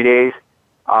 days, 3 days.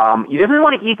 You definitely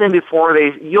want to eat them before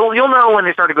you'll know when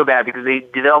they start to go bad, because they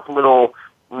develop little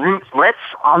rootlets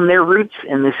on their roots,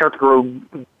 and they start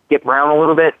to get brown a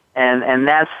little bit, and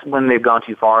that's when they've gone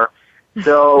too far.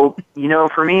 So,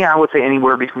 for me, I would say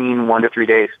anywhere between 1 to 3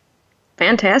 days.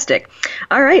 Fantastic.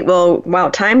 All right. Well, wow,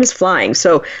 time is flying.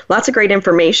 So lots of great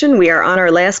information. We are on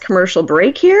our last commercial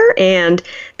break here, and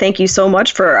thank you so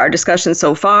much for our discussion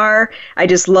so far. I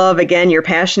just love, again, your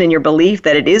passion and your belief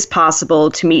that it is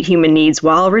possible to meet human needs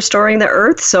while restoring the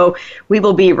earth. So we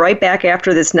will be right back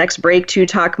after this next break to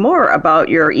talk more about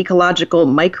your ecological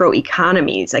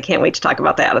microeconomies. I can't wait to talk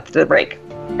about that after the break.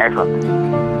 Excellent.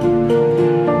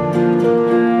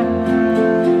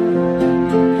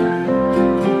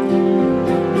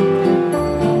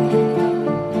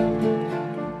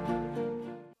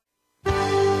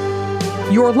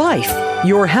 Your life,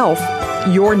 your health,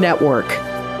 your network.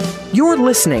 You're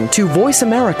listening to Voice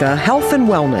America Health and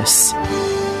Wellness.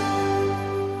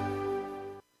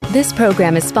 This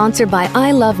program is sponsored by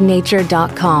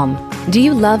ilovenature.com. Do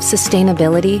you love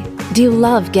sustainability? Do you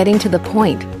love getting to the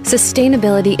point?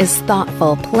 Sustainability is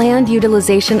thoughtful, planned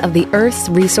utilization of the Earth's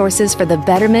resources for the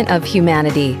betterment of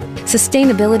humanity.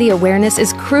 Sustainability awareness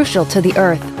is crucial to the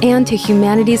Earth and to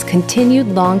humanity's continued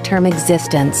long-term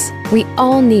existence. We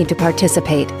all need to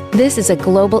participate. This is a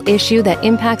global issue that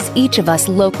impacts each of us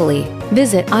locally.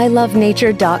 Visit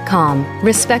ilovenature.com.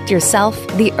 Respect yourself,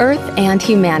 the Earth, and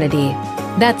humanity.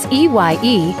 That's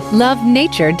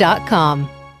EYE-lovenature.com.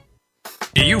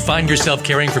 Do you find yourself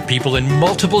caring for people in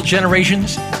multiple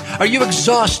generations? Are you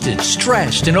exhausted,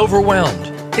 stressed, and overwhelmed?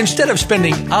 Instead of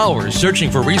spending hours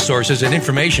searching for resources and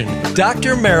information,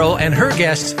 Dr. Merrill and her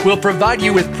guests will provide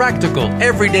you with practical,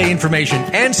 everyday information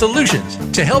and solutions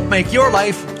to help make your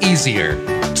life easier.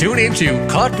 Tune into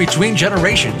Caught Between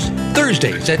Generations,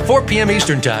 Thursdays at 4 p.m.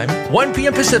 Eastern Time, 1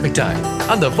 p.m. Pacific Time,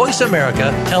 on the Voice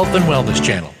America Health and Wellness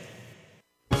Channel.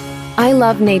 I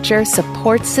Love Nature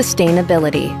supports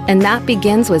sustainability, and that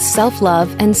begins with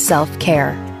self-love and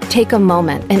self-care. Take a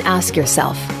moment and ask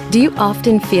yourself, do you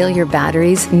often feel your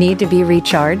batteries need to be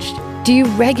recharged? Do you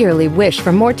regularly wish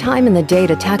for more time in the day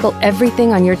to tackle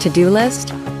everything on your to-do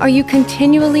list? Are you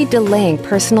continually delaying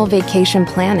personal vacation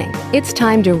planning? It's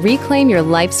time to reclaim your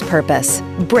life's purpose.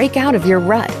 Break out of your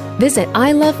rut. Visit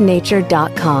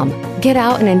ilovenature.com. Get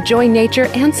out and enjoy nature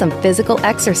and some physical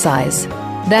exercise.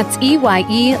 That's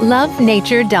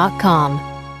EYE-lovenature.com.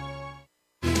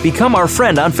 Become our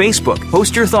friend on Facebook.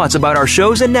 Post your thoughts about our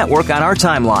shows and network on our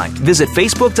timeline. Visit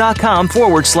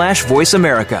Facebook.com/Voice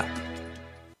America.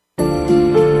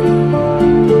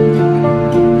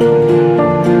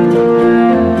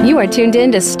 You are tuned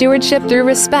in to Stewardship Through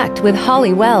Respect with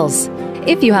Holly Wells.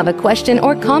 If you have a question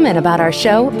or comment about our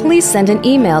show, please send an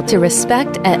email to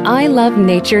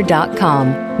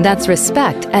respect@ilovenature.com. That's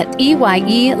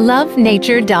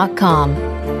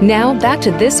respect@EYE-lovenature.com. Now back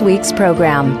to this week's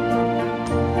program.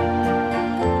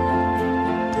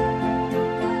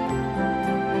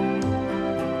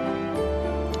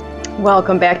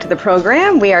 Welcome back to the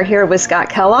program. We are here with Scott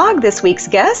Kellogg, this week's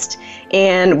guest,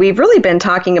 and we've really been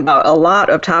talking about a lot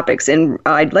of topics, and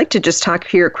I'd like to just talk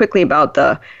here quickly about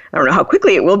I don't know how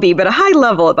quickly it will be, but a high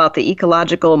level about the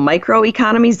ecological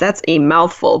microeconomies. That's a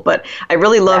mouthful, but I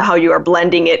really love how you are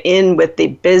blending it in with the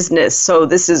business. So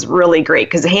this is really great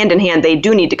because hand in hand, they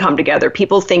do need to come together.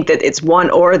 People think that it's one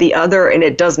or the other, and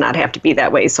it does not have to be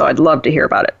that way. So I'd love to hear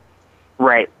about it.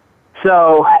 Right.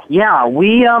 So, yeah,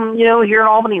 we, here in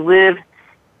Albany live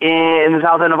in the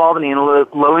south end of Albany in a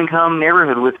low-income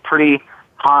neighborhood with pretty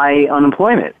high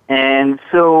unemployment. And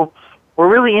so we're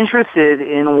really interested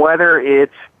in whether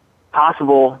it's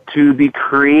possible to be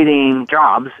creating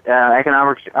jobs,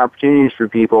 economic opportunities for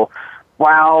people,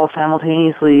 while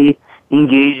simultaneously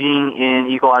engaging in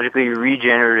ecologically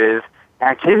regenerative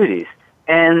activities.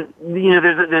 And,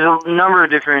 there's a number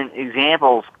of different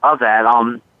examples of that.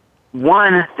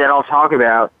 One that I'll talk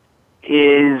about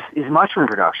is mushroom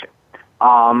production,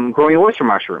 growing oyster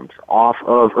mushrooms off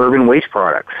of urban waste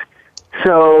products.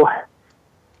 So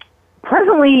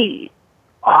presently,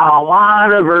 a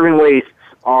lot of urban wastes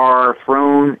are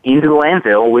thrown into the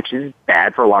landfill, which is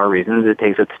bad for a lot of reasons. It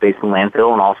takes up space in the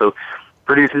landfill and also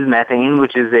produces methane,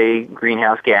 which is a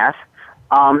greenhouse gas.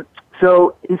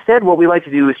 So instead, what we like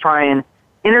to do is try and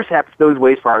intercept those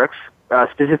waste products,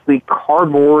 specifically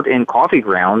cardboard and coffee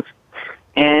grounds,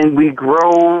 and we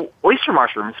grow oyster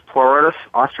mushrooms, Pleurotus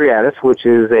austriatus, which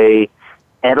is a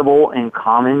edible and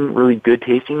common, really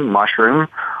good-tasting mushroom,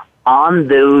 on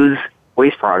those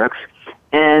waste products.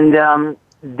 And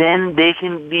then they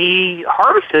can be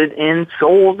harvested and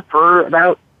sold for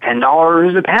about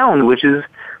 $10 a pound, which is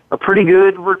a pretty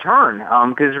good return.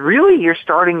 Because really, you're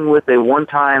starting with a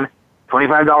one-time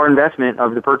 $25 investment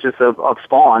of the purchase of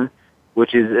spawn,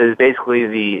 which is basically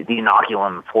the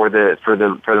inoculum for the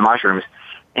mushrooms.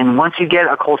 And once you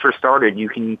get a culture started, you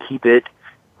can keep it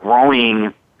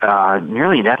growing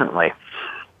nearly indefinitely.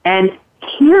 And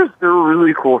here's the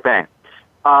really cool thing.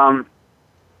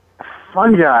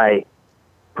 Fungi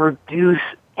produce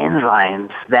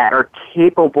enzymes that are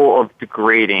capable of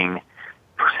degrading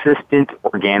persistent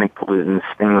organic pollutants,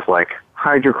 things like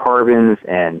hydrocarbons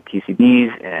and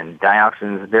PCBs and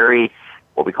dioxins, very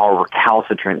what we call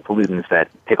recalcitrant pollutants that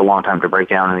take a long time to break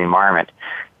down in the environment.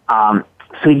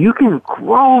 So you can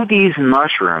grow these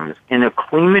mushrooms in a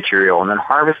clean material and then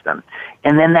harvest them.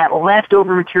 And then that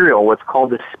leftover material, what's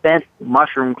called the spent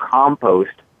mushroom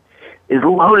compost, is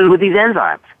loaded with these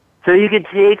enzymes. So you could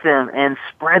take them and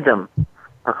spread them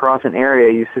across an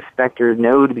area you suspect or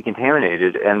know to be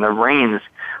contaminated, and the rains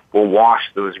will wash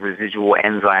those residual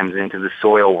enzymes into the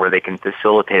soil where they can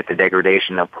facilitate the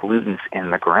degradation of pollutants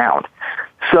in the ground.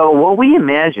 So what we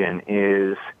imagine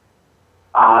is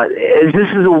this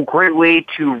is a great way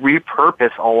to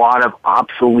repurpose a lot of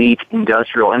obsolete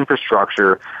industrial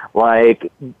infrastructure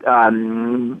like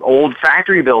old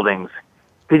factory buildings,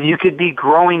 because you could be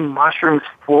growing mushrooms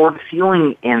floor to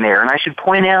ceiling in there. And I should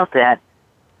point out that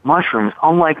mushrooms,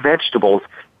 unlike vegetables,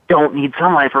 don't need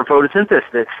sunlight for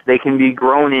photosynthesis. They can be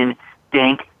grown in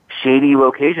dank, shady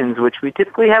locations, which we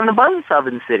typically have an abundance of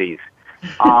in cities.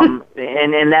 And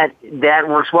that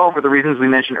works well for the reasons we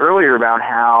mentioned earlier about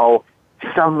how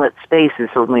sunlit space is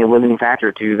certainly a limiting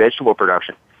factor to vegetable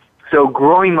production. So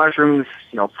growing mushrooms,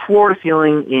 floor to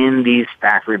ceiling in these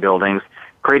factory buildings,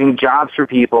 creating jobs for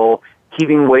people,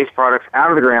 keeping waste products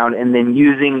out of the ground, and then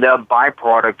using the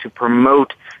byproduct to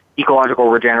promote ecological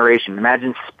regeneration.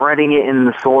 Imagine spreading it in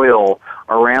the soil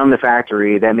around the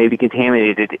factory that may be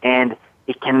contaminated, and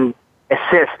it can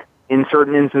assist in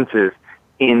certain instances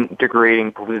in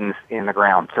degrading pollutants in the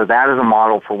ground. So that is a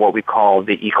model for what we call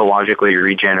the ecologically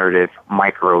regenerative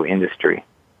micro-industry.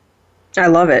 I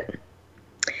love it.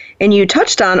 And you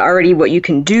touched on already what you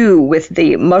can do with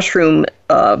the mushroom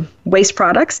waste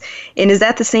products. And is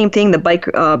that the same thing, the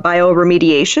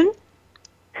bioremediation?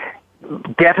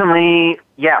 Definitely,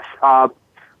 yes.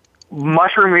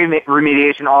 Mushroom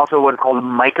remediation, also what is called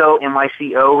MICO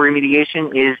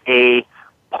remediation, is a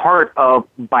part of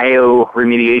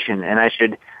bioremediation, and I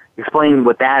should explain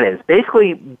what that is.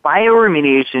 Basically,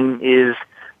 bioremediation is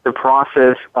the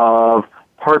process of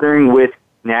partnering with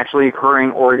naturally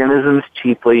occurring organisms,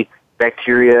 chiefly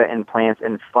bacteria and plants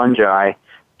and fungi,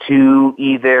 to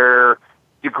either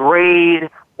degrade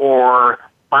or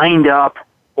bind up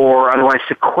or otherwise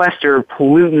sequester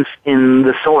pollutants in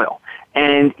the soil.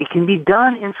 And it can be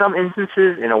done in some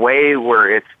instances in a way where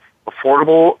it's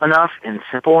affordable enough and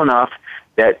simple enough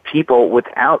that people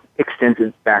without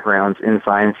extensive backgrounds in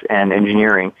science and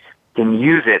engineering can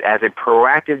use it as a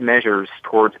proactive measure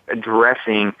towards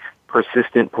addressing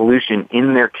persistent pollution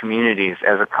in their communities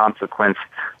as a consequence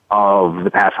of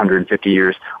the past 150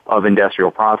 years of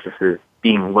industrial processes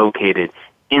being located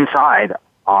inside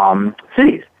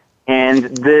cities.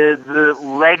 And the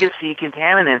legacy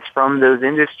contaminants from those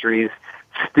industries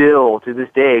still, to this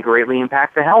day, greatly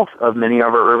impact the health of many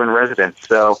of our urban residents.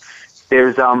 So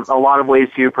there's a lot of ways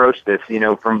to approach this,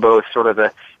 from both sort of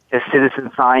a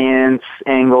citizen science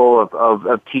angle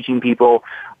of teaching people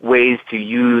ways to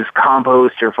use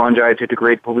compost or fungi to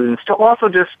degrade pollutants, to also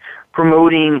just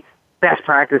promoting best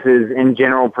practices and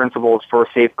general principles for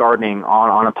safe gardening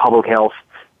on a public health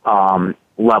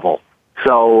level.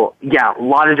 So, yeah, a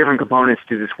lot of different components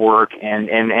to this work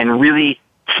and really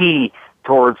key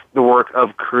towards the work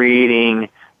of creating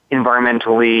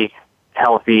environmentally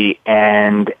healthy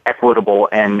and equitable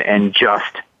and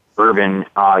just urban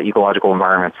ecological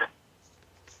environments.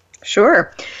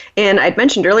 Sure. And I'd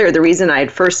mentioned earlier the reason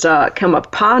I'd first come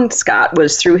upon Scott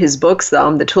was through his books,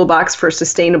 The Toolbox for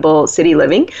Sustainable City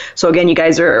Living. So again, you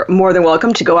guys are more than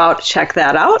welcome to go out, check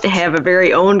that out, have a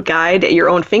very own guide at your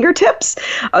own fingertips,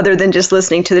 other than just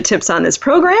listening to the tips on this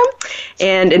program.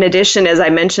 And in addition, as I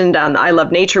mentioned on I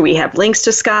Love Nature, we have links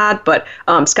to Scott. But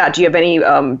Scott, do you have any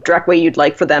direct way you'd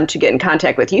like for them to get in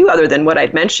contact with you other than what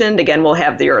I'd mentioned? Again, we'll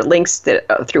have your links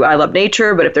through I Love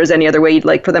Nature, but if there's any other way you'd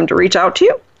like for them to reach out to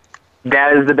you?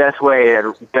 That is the best way at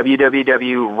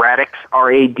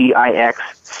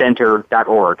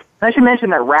www.radixcenter.org. And I should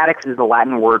mention that radix is the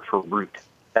Latin word for root.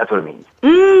 That's what it means.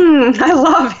 I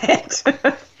love it.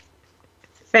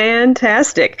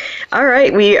 Fantastic. All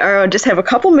right, we just have a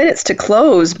couple minutes to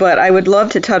close, but I would love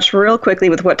to touch real quickly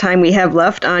with what time we have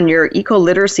left on your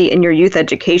eco-literacy and your youth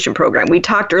education program. We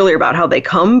talked earlier about how they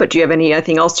come, but do you have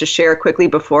anything else to share quickly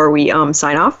before we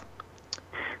sign off?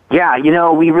 Yeah,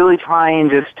 we really try and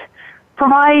just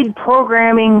provide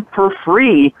programming for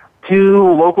free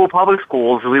to local public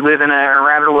schools. We live in a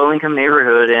rather low-income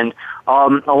neighborhood, and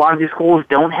A lot of these schools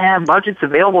don't have budgets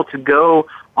available to go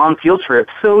on field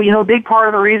trips. So, a big part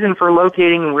of the reason for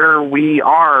locating where we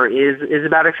are is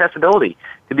about accessibility,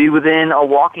 to be within a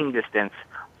walking distance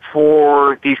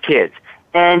for these kids.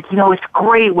 And, it's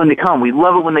great when they come. We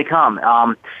love it when they come.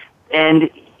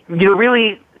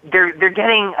 Really, they're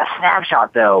getting a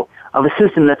snapshot, though, of a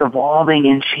system that's evolving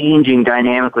and changing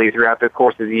dynamically throughout the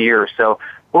course of the year. So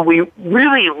what we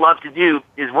really love to do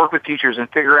is work with teachers and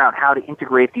figure out how to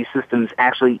integrate these systems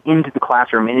actually into the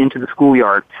classroom and into the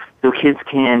schoolyard so kids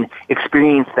can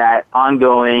experience that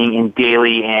ongoing and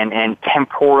daily and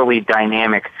temporally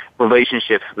dynamic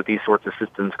relationships with these sorts of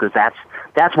systems, because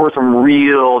that's where some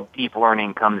real deep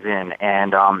learning comes in.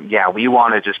 And, we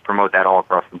want to just promote that all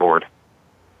across the board.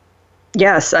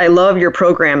 Yes, I love your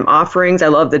program offerings. I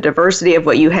love the diversity of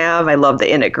what you have. I love the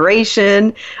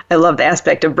integration. I love the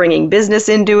aspect of bringing business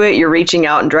into it. You're reaching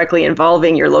out and directly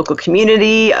involving your local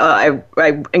community. I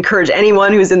encourage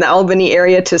anyone who's in the Albany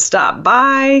area to stop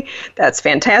by. That's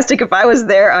fantastic. If I was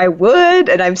there, I would.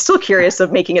 And I'm still curious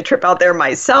of making a trip out there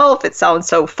myself. It sounds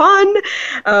so fun.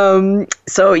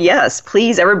 So yes,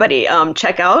 please, everybody,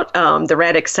 check out the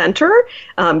Radix Center.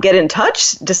 Get in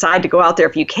touch. Decide to go out there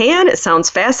if you can. It sounds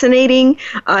fascinating.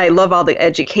 I love all the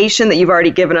education that you've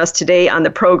already given us today on the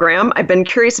program. I've been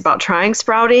curious about trying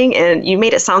sprouting, and you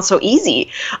made it sound so easy.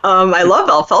 I love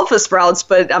alfalfa sprouts,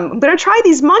 but I'm going to try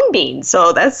these mung beans,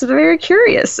 so that's very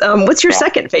curious. What's your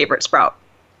second favorite sprout?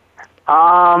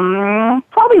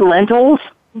 Probably lentils.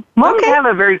 Mungs have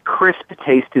a very crisp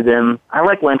taste to them. I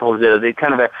like lentils, though. They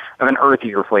kind of have an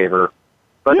earthier flavor,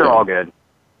 but they're all good.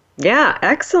 Yeah,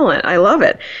 excellent. I love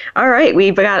it. All right,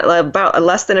 we've got about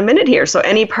less than a minute here. So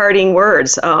any parting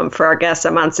words for our guests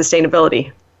on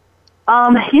sustainability?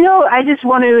 I just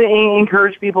want to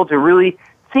encourage people to really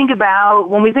think about,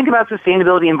 when we think about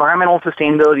sustainability, environmental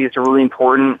sustainability is a really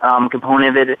important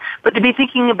component of it, but to be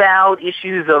thinking about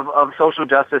issues of social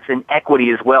justice and equity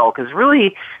as well, because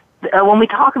really, when we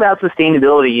talk about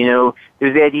sustainability,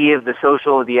 there's the idea of the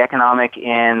social, the economic,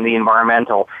 and the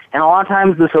environmental. And a lot of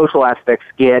times the social aspects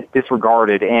get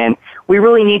disregarded. And we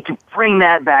really need to bring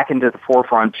that back into the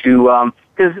forefront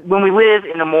because when we live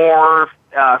in a more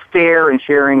fair and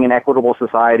sharing and equitable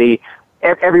society,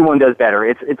 everyone does better.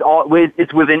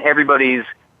 It's within everybody's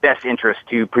best interest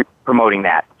to promoting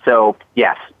that. So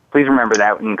yes, please remember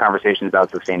that in conversations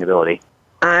about sustainability.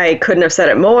 I couldn't have said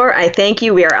it more. I thank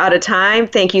you. We are out of time.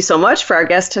 Thank you so much for our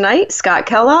guest tonight, Scott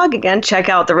Kellogg. Again, check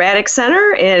out the Radix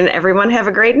Center, and everyone have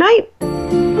a great night.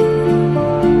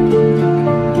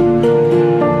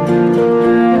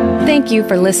 Thank you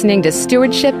for listening to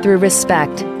Stewardship Through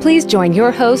Respect. Please join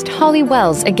your host, Holly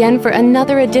Wells, again for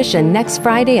another edition next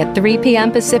Friday at 3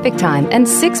 p.m. Pacific Time and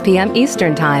 6 p.m.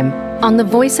 Eastern Time on the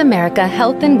Voice America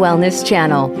Health and Wellness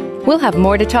channel. We'll have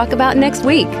more to talk about next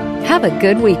week. Have a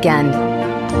good weekend.